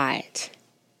forgot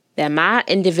that my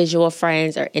individual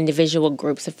friends or individual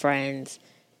groups of friends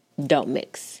don't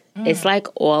mix. It's like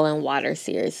oil and water,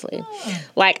 seriously.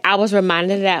 Like, I was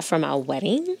reminded of that from my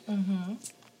wedding.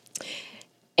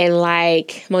 And,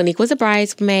 like, Monique was a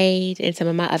bridesmaid, and some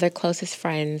of my other closest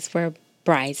friends were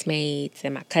bridesmaids,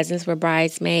 and my cousins were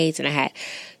bridesmaids, and I had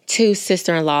 2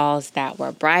 sister-in-laws that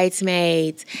were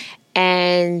bridesmaids,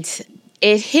 and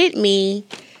it hit me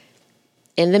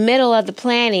in the middle of the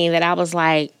planning that I was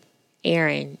like,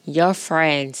 Erin, your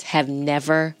friends have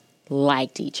never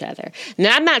liked each other.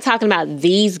 Now, I'm not talking about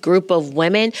these group of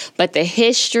women, but the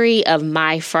history of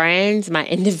my friends, my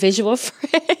individual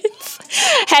friends,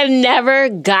 have never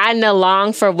gotten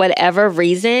along for whatever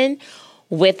reason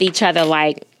with each other.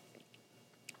 Like,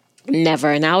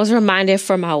 Never. And I was reminded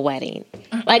for my wedding.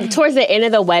 Like, towards the end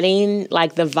of the wedding,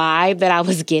 like, the vibe that I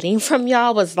was getting from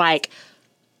y'all was like,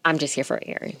 I'm just here for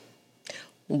Aaron.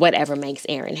 Whatever makes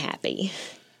Aaron happy.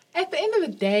 At the end of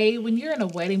the day, when you're in a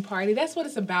wedding party, that's what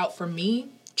it's about for me.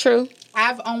 True.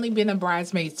 I've only been a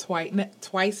bridesmaid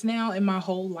twice now in my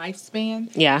whole lifespan.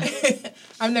 Yeah.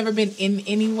 I've never been in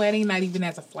any wedding, not even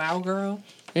as a flower girl.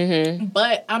 Mm-hmm.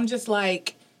 But I'm just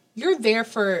like, you're there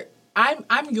for...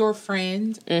 I'm your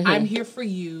friend. Mm-hmm. I'm here for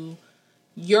you.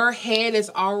 Your head is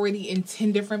already in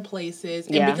 10 different places.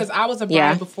 And because I was a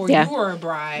bride before you were a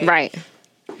bride. Right.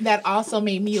 That also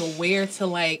made me aware to,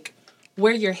 like,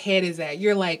 where your head is at.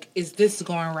 You're like, is this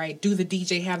going right? Do the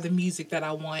DJ have the music that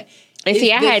I want? And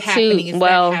see, I had two.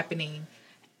 Well, happening?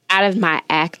 Out of my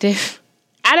active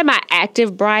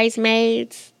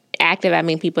bridesmaids, active, I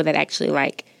mean people that actually,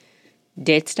 like,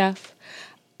 did stuff.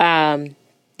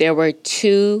 There were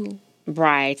two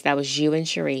brides. That was you and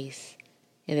Sharice.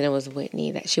 And then it was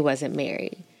Whitney that she wasn't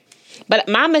married. But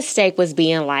my mistake was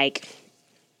being like,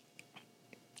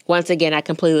 once again, I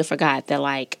completely forgot that,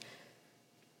 like,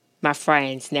 my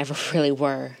friends never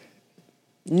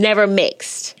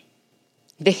mixed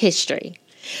the history.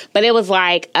 But it was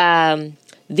like,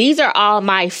 these are all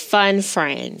my fun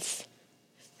friends.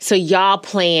 So y'all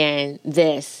plan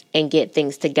this and get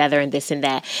things together and this and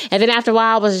that. And then after a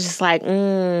while, I was just like,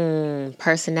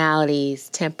 personalities,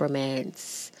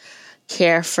 temperaments,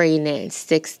 carefreeness,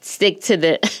 stick to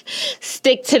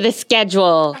the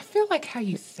schedule. I feel like how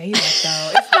you say that though.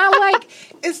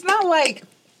 It's not like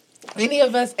any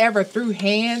of us ever threw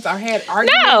hands or had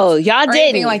arguments. No, y'all didn't.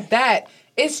 Anything like that.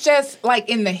 It's just like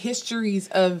in the histories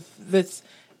of this.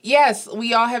 Yes,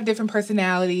 we all have different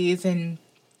personalities and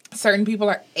certain people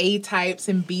are A types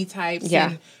and B types,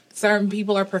 and certain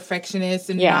people are perfectionists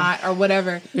and not, or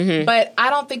whatever. Mm-hmm. But I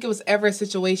don't think it was ever a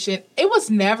situation. It was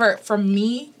never, from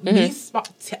me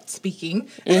speaking,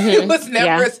 it was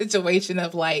never a situation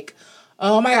of like,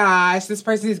 oh my gosh, this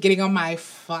person is getting on my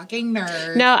fucking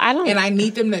nerves. No, I don't. And I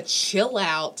need them to chill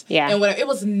out. Yeah. And whatever. It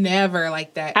was never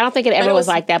like that. I don't think it ever was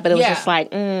like that, but it was just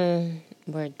like,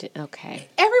 we're okay.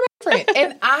 Everybody's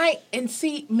different. and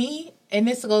see, me, and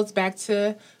this goes back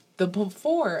to the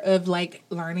before of like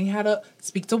learning how to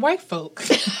speak to white folk.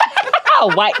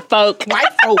 White folk.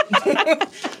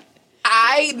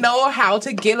 I know how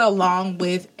to get along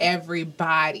with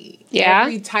everybody. Yeah.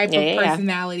 Every type of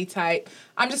personality type.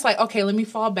 I'm just like, okay, let me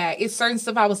fall back. It's certain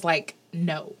stuff I was like,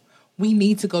 no, we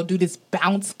need to go do this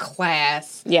bounce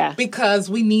class. Yeah. Because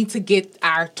we need to get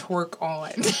our twerk on.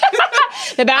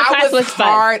 The bounce class was fun.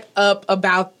 Hard up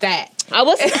about that. I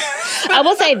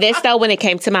will say this, though, when it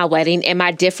came to my wedding and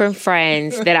my different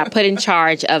friends that I put in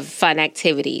charge of fun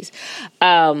activities.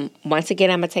 Once again,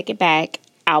 I'm going to take it back.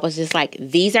 I was just like,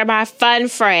 these are my fun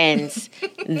friends.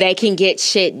 They can get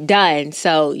shit done.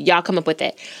 So y'all come up with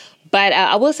it. But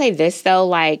I will say this, though,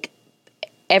 like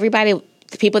everybody,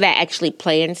 the people that actually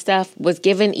play and stuff was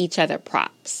giving each other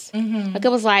props. Mm-hmm. Like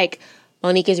it was like,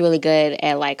 Monique is really good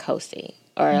at like hosting,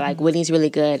 or like Whitney's really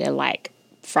good at like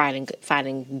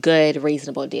finding good,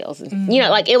 reasonable deals. And, you know,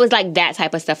 like it was like that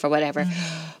type of stuff or whatever.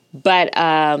 Mm-hmm. But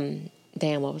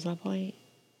damn, what was my point?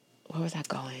 Where was I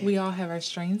going? We all have our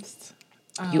strengths.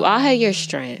 You all have your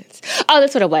strengths. Oh,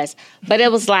 that's what it was. But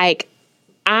it was like,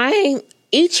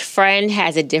 each friend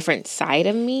has a different side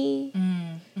of me.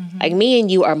 Mm-hmm. Like me and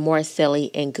you are more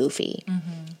silly and goofy.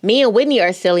 Mm-hmm. Me and Whitney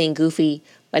are silly and goofy,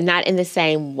 but not in the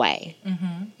same way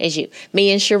as you.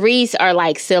 Me and Sharice are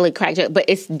like silly crack jokes, but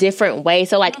it's different ways.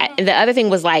 So like the other thing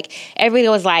was like, everybody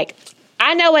was like,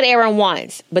 I know what Aaron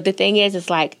wants. But the thing is, it's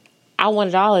like, I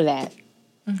wanted all of that.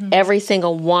 Mm-hmm. Every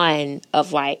single one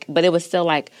of like, but it was still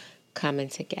like, coming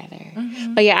together.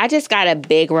 Mm-hmm. But yeah, I just got a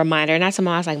big reminder. And I told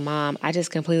Mom, I was like, Mom, I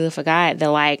just completely forgot that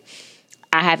like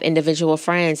I have individual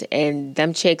friends and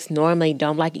them chicks normally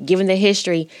don't like, given the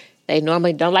history, they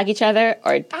normally don't like each other.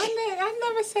 Or I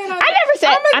never said.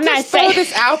 I'm not saying. Throw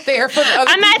this out there for the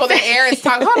other people that Aaron's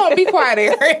talking. Hold on, be quiet,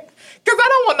 Aaron. Because I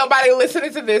don't want nobody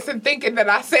listening to this and thinking that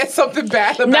I said something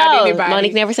bad about anybody.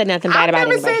 Monique never said nothing bad about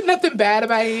anybody. I never said nothing bad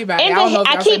about anybody.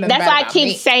 That's why I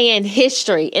keep saying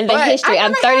history. In the history,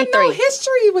 I'm 33. Had no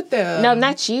history with them. No,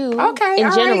 not you. Okay,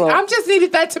 in general. Right. I'm just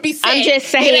needed that to be said. I'm just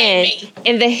saying,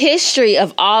 in the history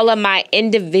of all of my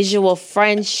individual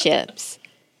friendships,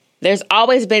 there's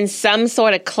always been some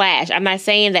sort of clash. I'm not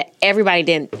saying that everybody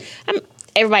didn't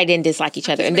dislike each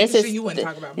other. And this is you wouldn't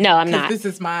talk about me. No, I'm not. This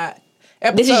is my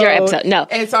episode. This is your episode. No.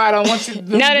 And so I don't want you to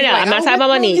No. Like, I'm not talking about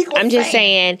Monique. I'm just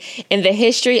saying, in the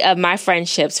history of my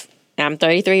friendships, I'm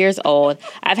 33 years old.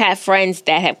 I've had friends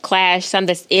that have clashed. Some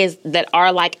that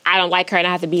are like, I don't like her, and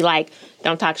I have to be like,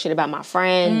 don't talk shit about my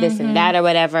friend, this and that or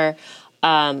whatever.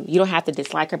 You don't have to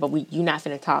dislike her, but you're not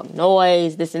finna talk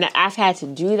noise, this and that. I've had to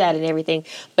do that and everything,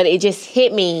 but it just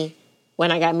hit me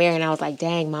when I got married, and I was like,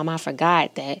 dang, Mom, I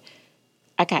forgot that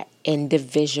I got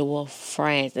individual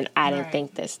friends, and I didn't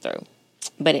think this through.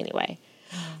 But anyway,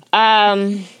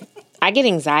 I get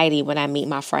anxiety when I meet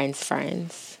my friends'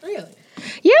 friends. Really?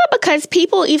 Yeah, because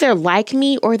people either like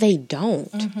me or they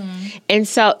don't. Mm-hmm. And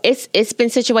so it's been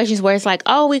situations where it's like,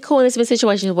 oh, we cool. And it's been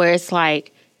situations where it's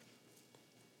like,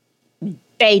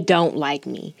 they don't like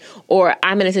me. Or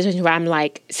I'm in a situation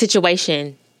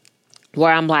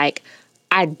where I'm like,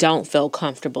 I don't feel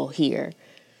comfortable here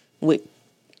with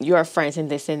your friends and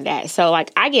this and that. So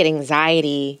like I get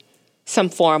anxiety, some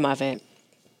form of it.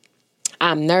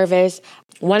 I'm nervous.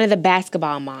 One of the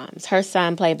basketball moms, her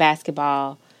son played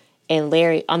basketball, and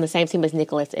Larry on the same team as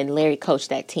Nicholas, and Larry coached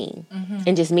that team. Mm-hmm.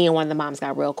 And just me and one of the moms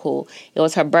got real cool. It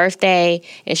was her birthday,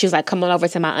 and she was like, come on over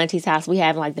to my auntie's house. We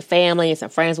having like the family and some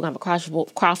friends. We're going to have a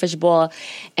crawfish boil.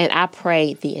 And I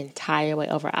prayed the entire way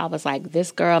over. I was like,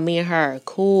 this girl, me and her are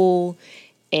cool,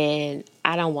 and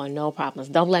I don't want no problems.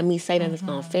 Don't let me say nothing that's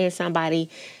going to offend somebody.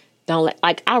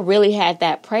 I really had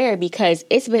that prayer, because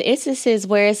it's been instances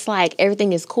where it's like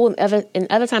everything is cool, and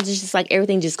other times it's just like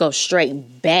everything just goes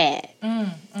straight bad.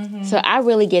 Mm-hmm. So I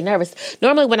really get nervous.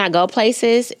 Normally when I go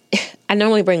places, I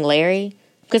normally bring Larry,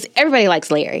 because everybody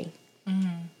likes Larry. Mm-hmm.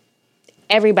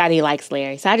 Everybody likes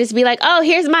Larry. So I just be like, oh,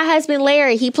 here's my husband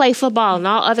Larry. He plays football and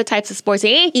all other types of sports,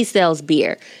 and he sells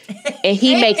beer. And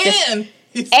he makes this.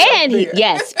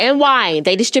 Yes, and wine.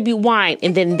 They distribute wine,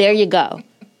 and then there you go.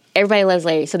 Everybody loves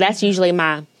Larry, so that's usually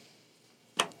my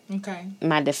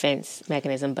defense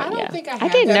mechanism. But I think I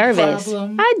get that nervous.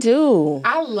 Problem. I do.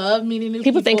 I love meeting new people.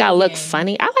 People think I look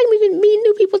funny. I like meeting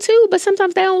new people too, but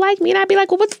sometimes they don't like me, and I'd be like,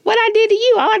 "Well, what I did to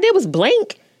you? All I did was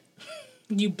blink."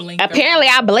 You blinked. Apparently,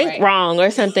 I blinked wrong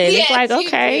or something. Yes, it's like,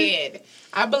 okay, you did.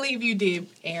 I believe you did,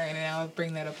 Aaron, and I'll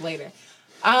bring that up later.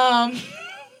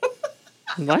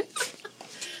 What?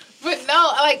 But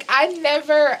no, like I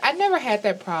never had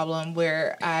that problem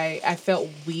where I felt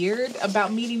weird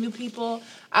about meeting new people.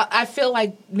 I feel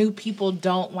like new people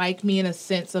don't like me in a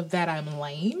sense of that I'm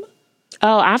lame.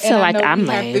 Oh, I feel like I'm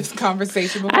lame. Had this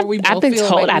conversation before I've been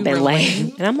told I've been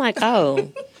lame, and I'm like, oh,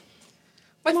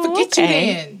 like forget you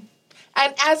then.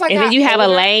 And as I got then you have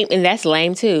older, a lame, and that's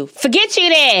lame too. Forget you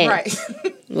then, right?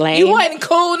 Lame. You wasn't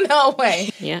cool, no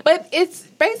way. Yeah, but it's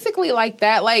basically like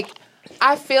that. Like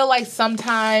I feel like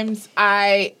sometimes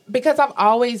because I've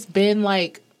always been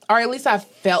like, or at least I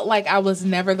felt like I was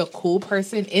never the cool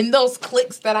person in those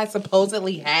cliques that I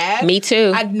supposedly had. Me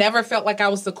too. I never felt like I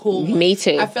was the cool one. Me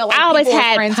too. I felt like I always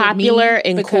had popular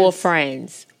and cool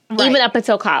friends, even up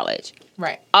until college.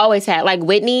 Right. Always had. Like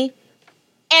Whitney,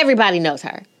 everybody knows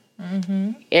her.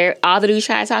 Mm-hmm. All the dudes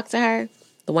try to talk to her.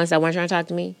 The ones that weren't trying to talk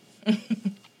to me.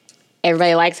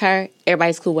 Everybody likes her.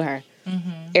 Everybody's cool with her.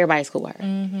 Mm-hmm. Everybody's cool with her.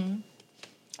 Mm-hmm.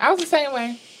 I was the same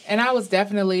way. And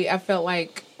I felt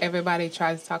like everybody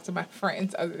tried to talk to my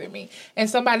friends other than me. And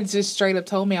somebody just straight up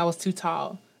told me I was too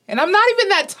tall. And I'm not even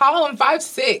that tall. I'm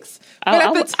 5'6". But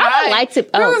at the time,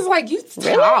 I was like, you tall.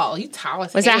 Really? You tall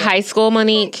as hell. Was that high school,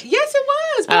 Monique? Yes, it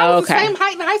was. But I was the same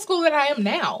height in high school that I am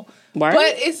now. Word?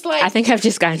 But it's like, I think I've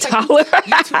just gotten taller.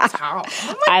 You're too tall.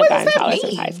 I'm like, I've gotten taller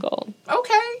since high school.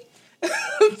 Okay.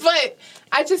 But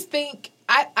I just think,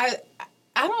 I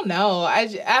don't know. I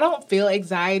don't feel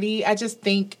anxiety. I just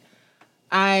think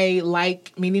I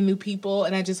like meeting new people,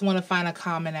 and I just want to find a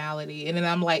commonality. And then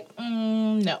I'm like,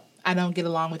 no, I don't get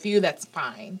along with you. That's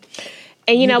fine.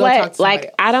 And you know what?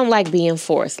 Like, I don't like being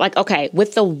forced. Like, okay,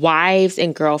 with the Wives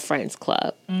and Girlfriends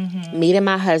Club, meeting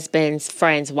my husband's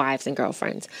friends' wives and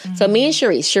girlfriends. Mm-hmm. So me and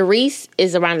Sharice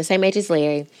is around the same age as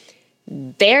Larry.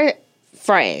 They're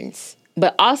friends.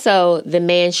 But also, the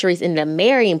man Sharice ended up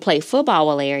marrying played football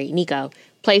with Larry, Nico,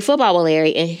 played football with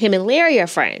Larry, and him and Larry are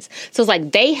friends. So it's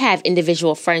like they have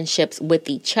individual friendships with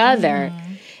each other.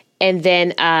 Mm. And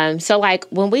then, so like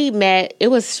when we met, it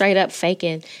was straight up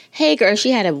faking. Hey, girl, she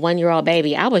had a 1-year-old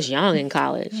baby. I was young in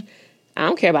college. I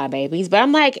don't care about babies. But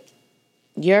I'm like,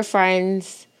 your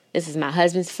friends, this is my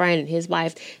husband's friend and his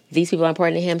wife. These people are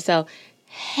important to him. So,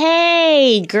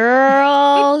 hey,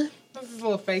 girl. This is a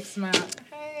little fake smile.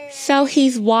 So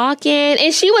he's walking,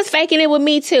 and she was faking it with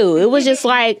me too. It was just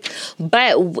like,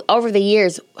 but over the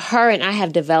years, her and I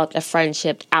have developed a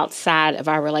friendship outside of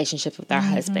our relationship with our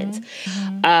husbands.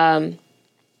 Mm-hmm.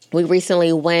 We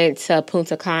recently went to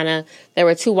Punta Cana. There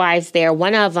were 2 wives there.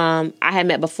 One of them I had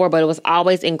met before, but it was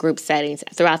always in group settings.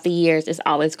 Throughout the years, it's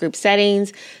always group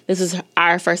settings. This was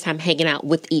our first time hanging out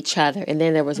with each other. And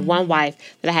then there was one wife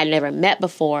that I had never met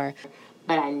before,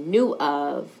 but I knew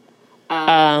of.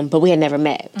 But we had never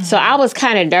met. Mm-hmm. So I was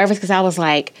kind of nervous because I was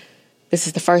like, this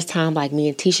is the first time, like, me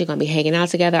and Tisha going to be hanging out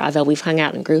together. Although we've hung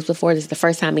out in groups before, this is the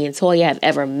first time me and Toya have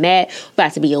ever met. We're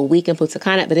about to be a week in Punta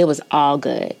Cana, but it was all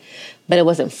good. But it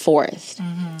wasn't forced.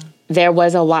 Mm-hmm. There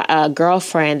was a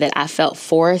girlfriend that I felt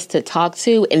forced to talk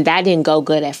to, and that didn't go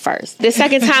good at first. The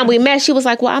second time we met, she was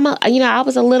like, well, I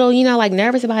was a little, like,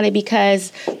 nervous about it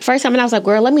because first time, and I was like,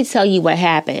 girl, let me tell you what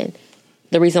happened.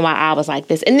 The reason why I was like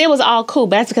this. And it was all cool,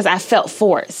 but that's because I felt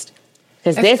forced.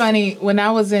 It's funny. When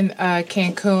I was in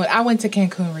Cancun, I went to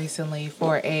Cancun recently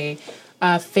for a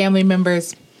family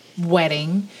member's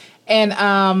wedding.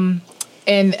 And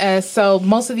so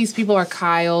most of these people are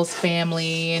Kyle's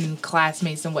family and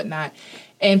classmates and whatnot,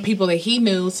 and people that he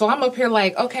knew. So I'm up here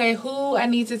like, okay, who I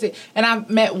need to see. And I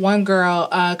met one girl,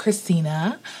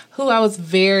 Christina, who I was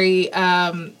very,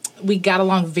 we got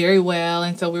along very well.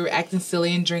 And so we were acting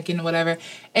silly and drinking and whatever.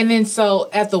 And then so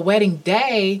at the wedding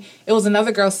day, it was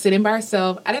another girl sitting by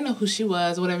herself. I didn't know who she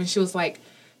was or whatever. She was like,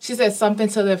 she said something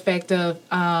to the effect of,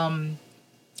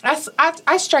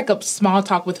 I strike up small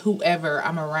talk with whoever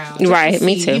I'm around. Right,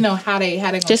 me too. You know, how they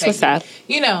gonna just take what's up.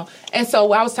 You know, and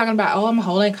so I was talking about, I'm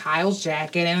holding Kyle's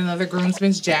jacket and another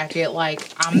groomsman's jacket.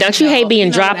 Like, don't you hate being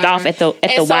dropped off at the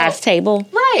wives' table?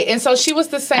 Right, and so she was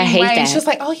the same way. That. And she was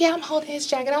like, oh yeah, I'm holding his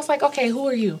jacket. I was like, okay, who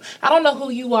are you? I don't know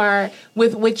who you are,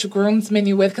 with which groomsmen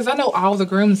you're with, because I know all the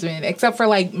groomsmen except for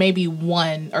like maybe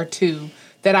one or two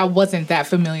that I wasn't that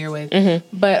familiar with. Mm-hmm.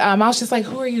 But I was just like,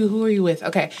 who are you? Who are you with?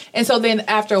 Okay. And so then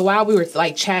after a while, we were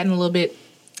like chatting a little bit.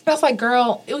 I was like,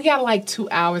 girl, we got like 2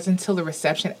 hours until the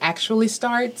reception actually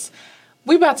starts.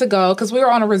 We about to go, because we were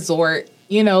on a resort.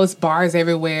 You know, it's bars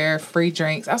everywhere, free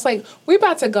drinks. I was like, we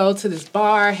about to go to this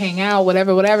bar, hang out,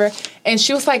 whatever. And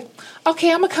she was like,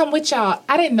 okay, I'm going to come with y'all.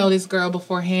 I didn't know this girl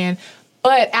beforehand.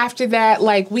 But after that,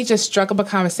 like, we just struck up a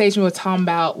conversation. We were talking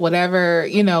about whatever,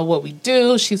 you know, what we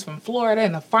do. She's from Florida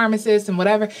and a pharmacist and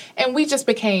whatever. And we just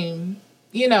became,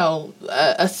 you know,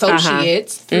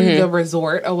 associates through the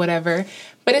resort or whatever.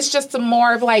 But it's just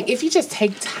more of like, if you just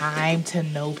take time to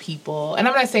know people, and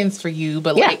I'm not saying this for you,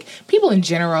 but like people in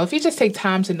general, if you just take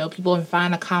time to know people and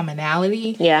find a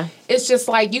commonality, it's just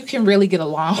like you can really get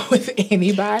along with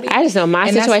anybody. I just know my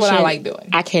situation. That's what I like doing.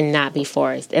 I cannot be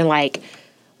forced. And like,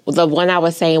 the one I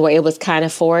was saying where it was kind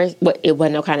of forced, it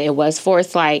wasn't no kind of, it was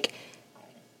forced, like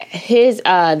his,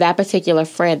 that particular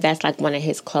friend, that's like one of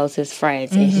his closest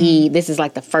friends. And this is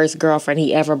like the first girlfriend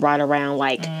he ever brought around,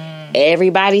 like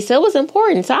everybody. So it was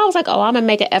important. So I was like, oh, I'm going to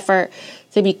make an effort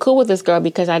to be cool with this girl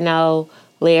because I know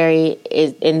Larry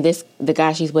is, and the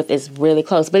guy she's with is really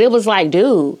close. But it was like,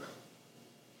 dude,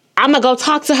 I'm going to go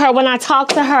talk to her when I talk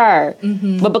to her.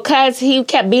 Mm-hmm. But because he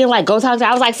kept being like, go talk to her,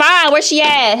 I was like, fine, where's she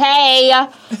at? Hey,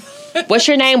 what's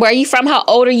your name? Where are you from? How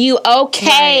old are you?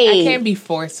 Okay. Right. I can't be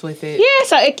forced with it. Yeah,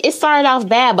 so it started off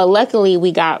bad, but luckily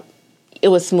it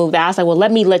was smoothed out. I was like, well,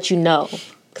 let me let you know,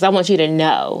 because I want you to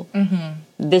know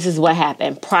this is what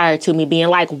happened prior to me being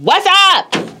like, what's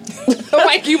up?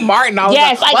 Like you Martin.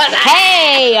 Yes, like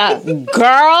hey,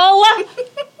 girl,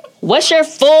 what's your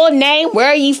full name? Where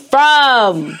are you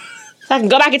from? So I can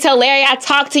go back and tell Larry I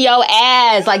talked to your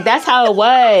ass. Like, that's how it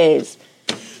was.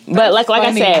 But like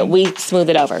I said, we smoothed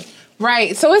it over.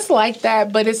 Right. So it's like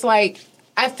that, but it's like,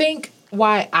 I think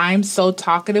why I'm so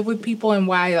talkative with people and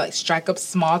why I like strike up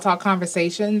small talk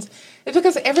conversations is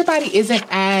because everybody isn't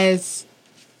as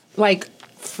like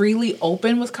freely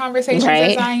open with conversations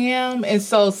as I am. And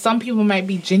so some people might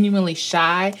be genuinely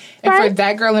shy. And for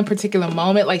that girl in particular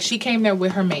moment, like she came there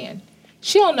with her man.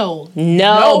 She don't know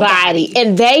nobody.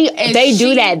 And they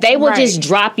do that. They will just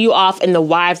drop you off in the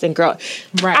wives and girls.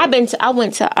 Right. I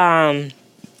went to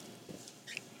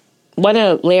one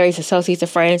of Larry's associates or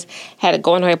friends had a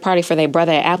going away party for their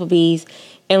brother at Applebee's,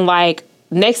 and like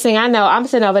next thing I know, I'm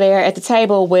sitting over there at the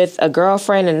table with a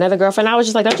girlfriend and another girlfriend. I was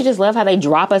just like, don't you just love how they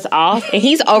drop us off? And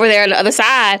he's over there on the other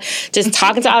side just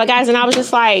talking to all the guys, and I was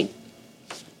just like,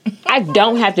 I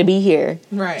don't have to be here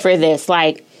for this.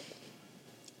 Like,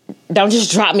 don't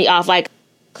just drop me off. Like,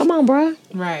 come on, bro.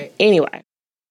 Right. Anyway.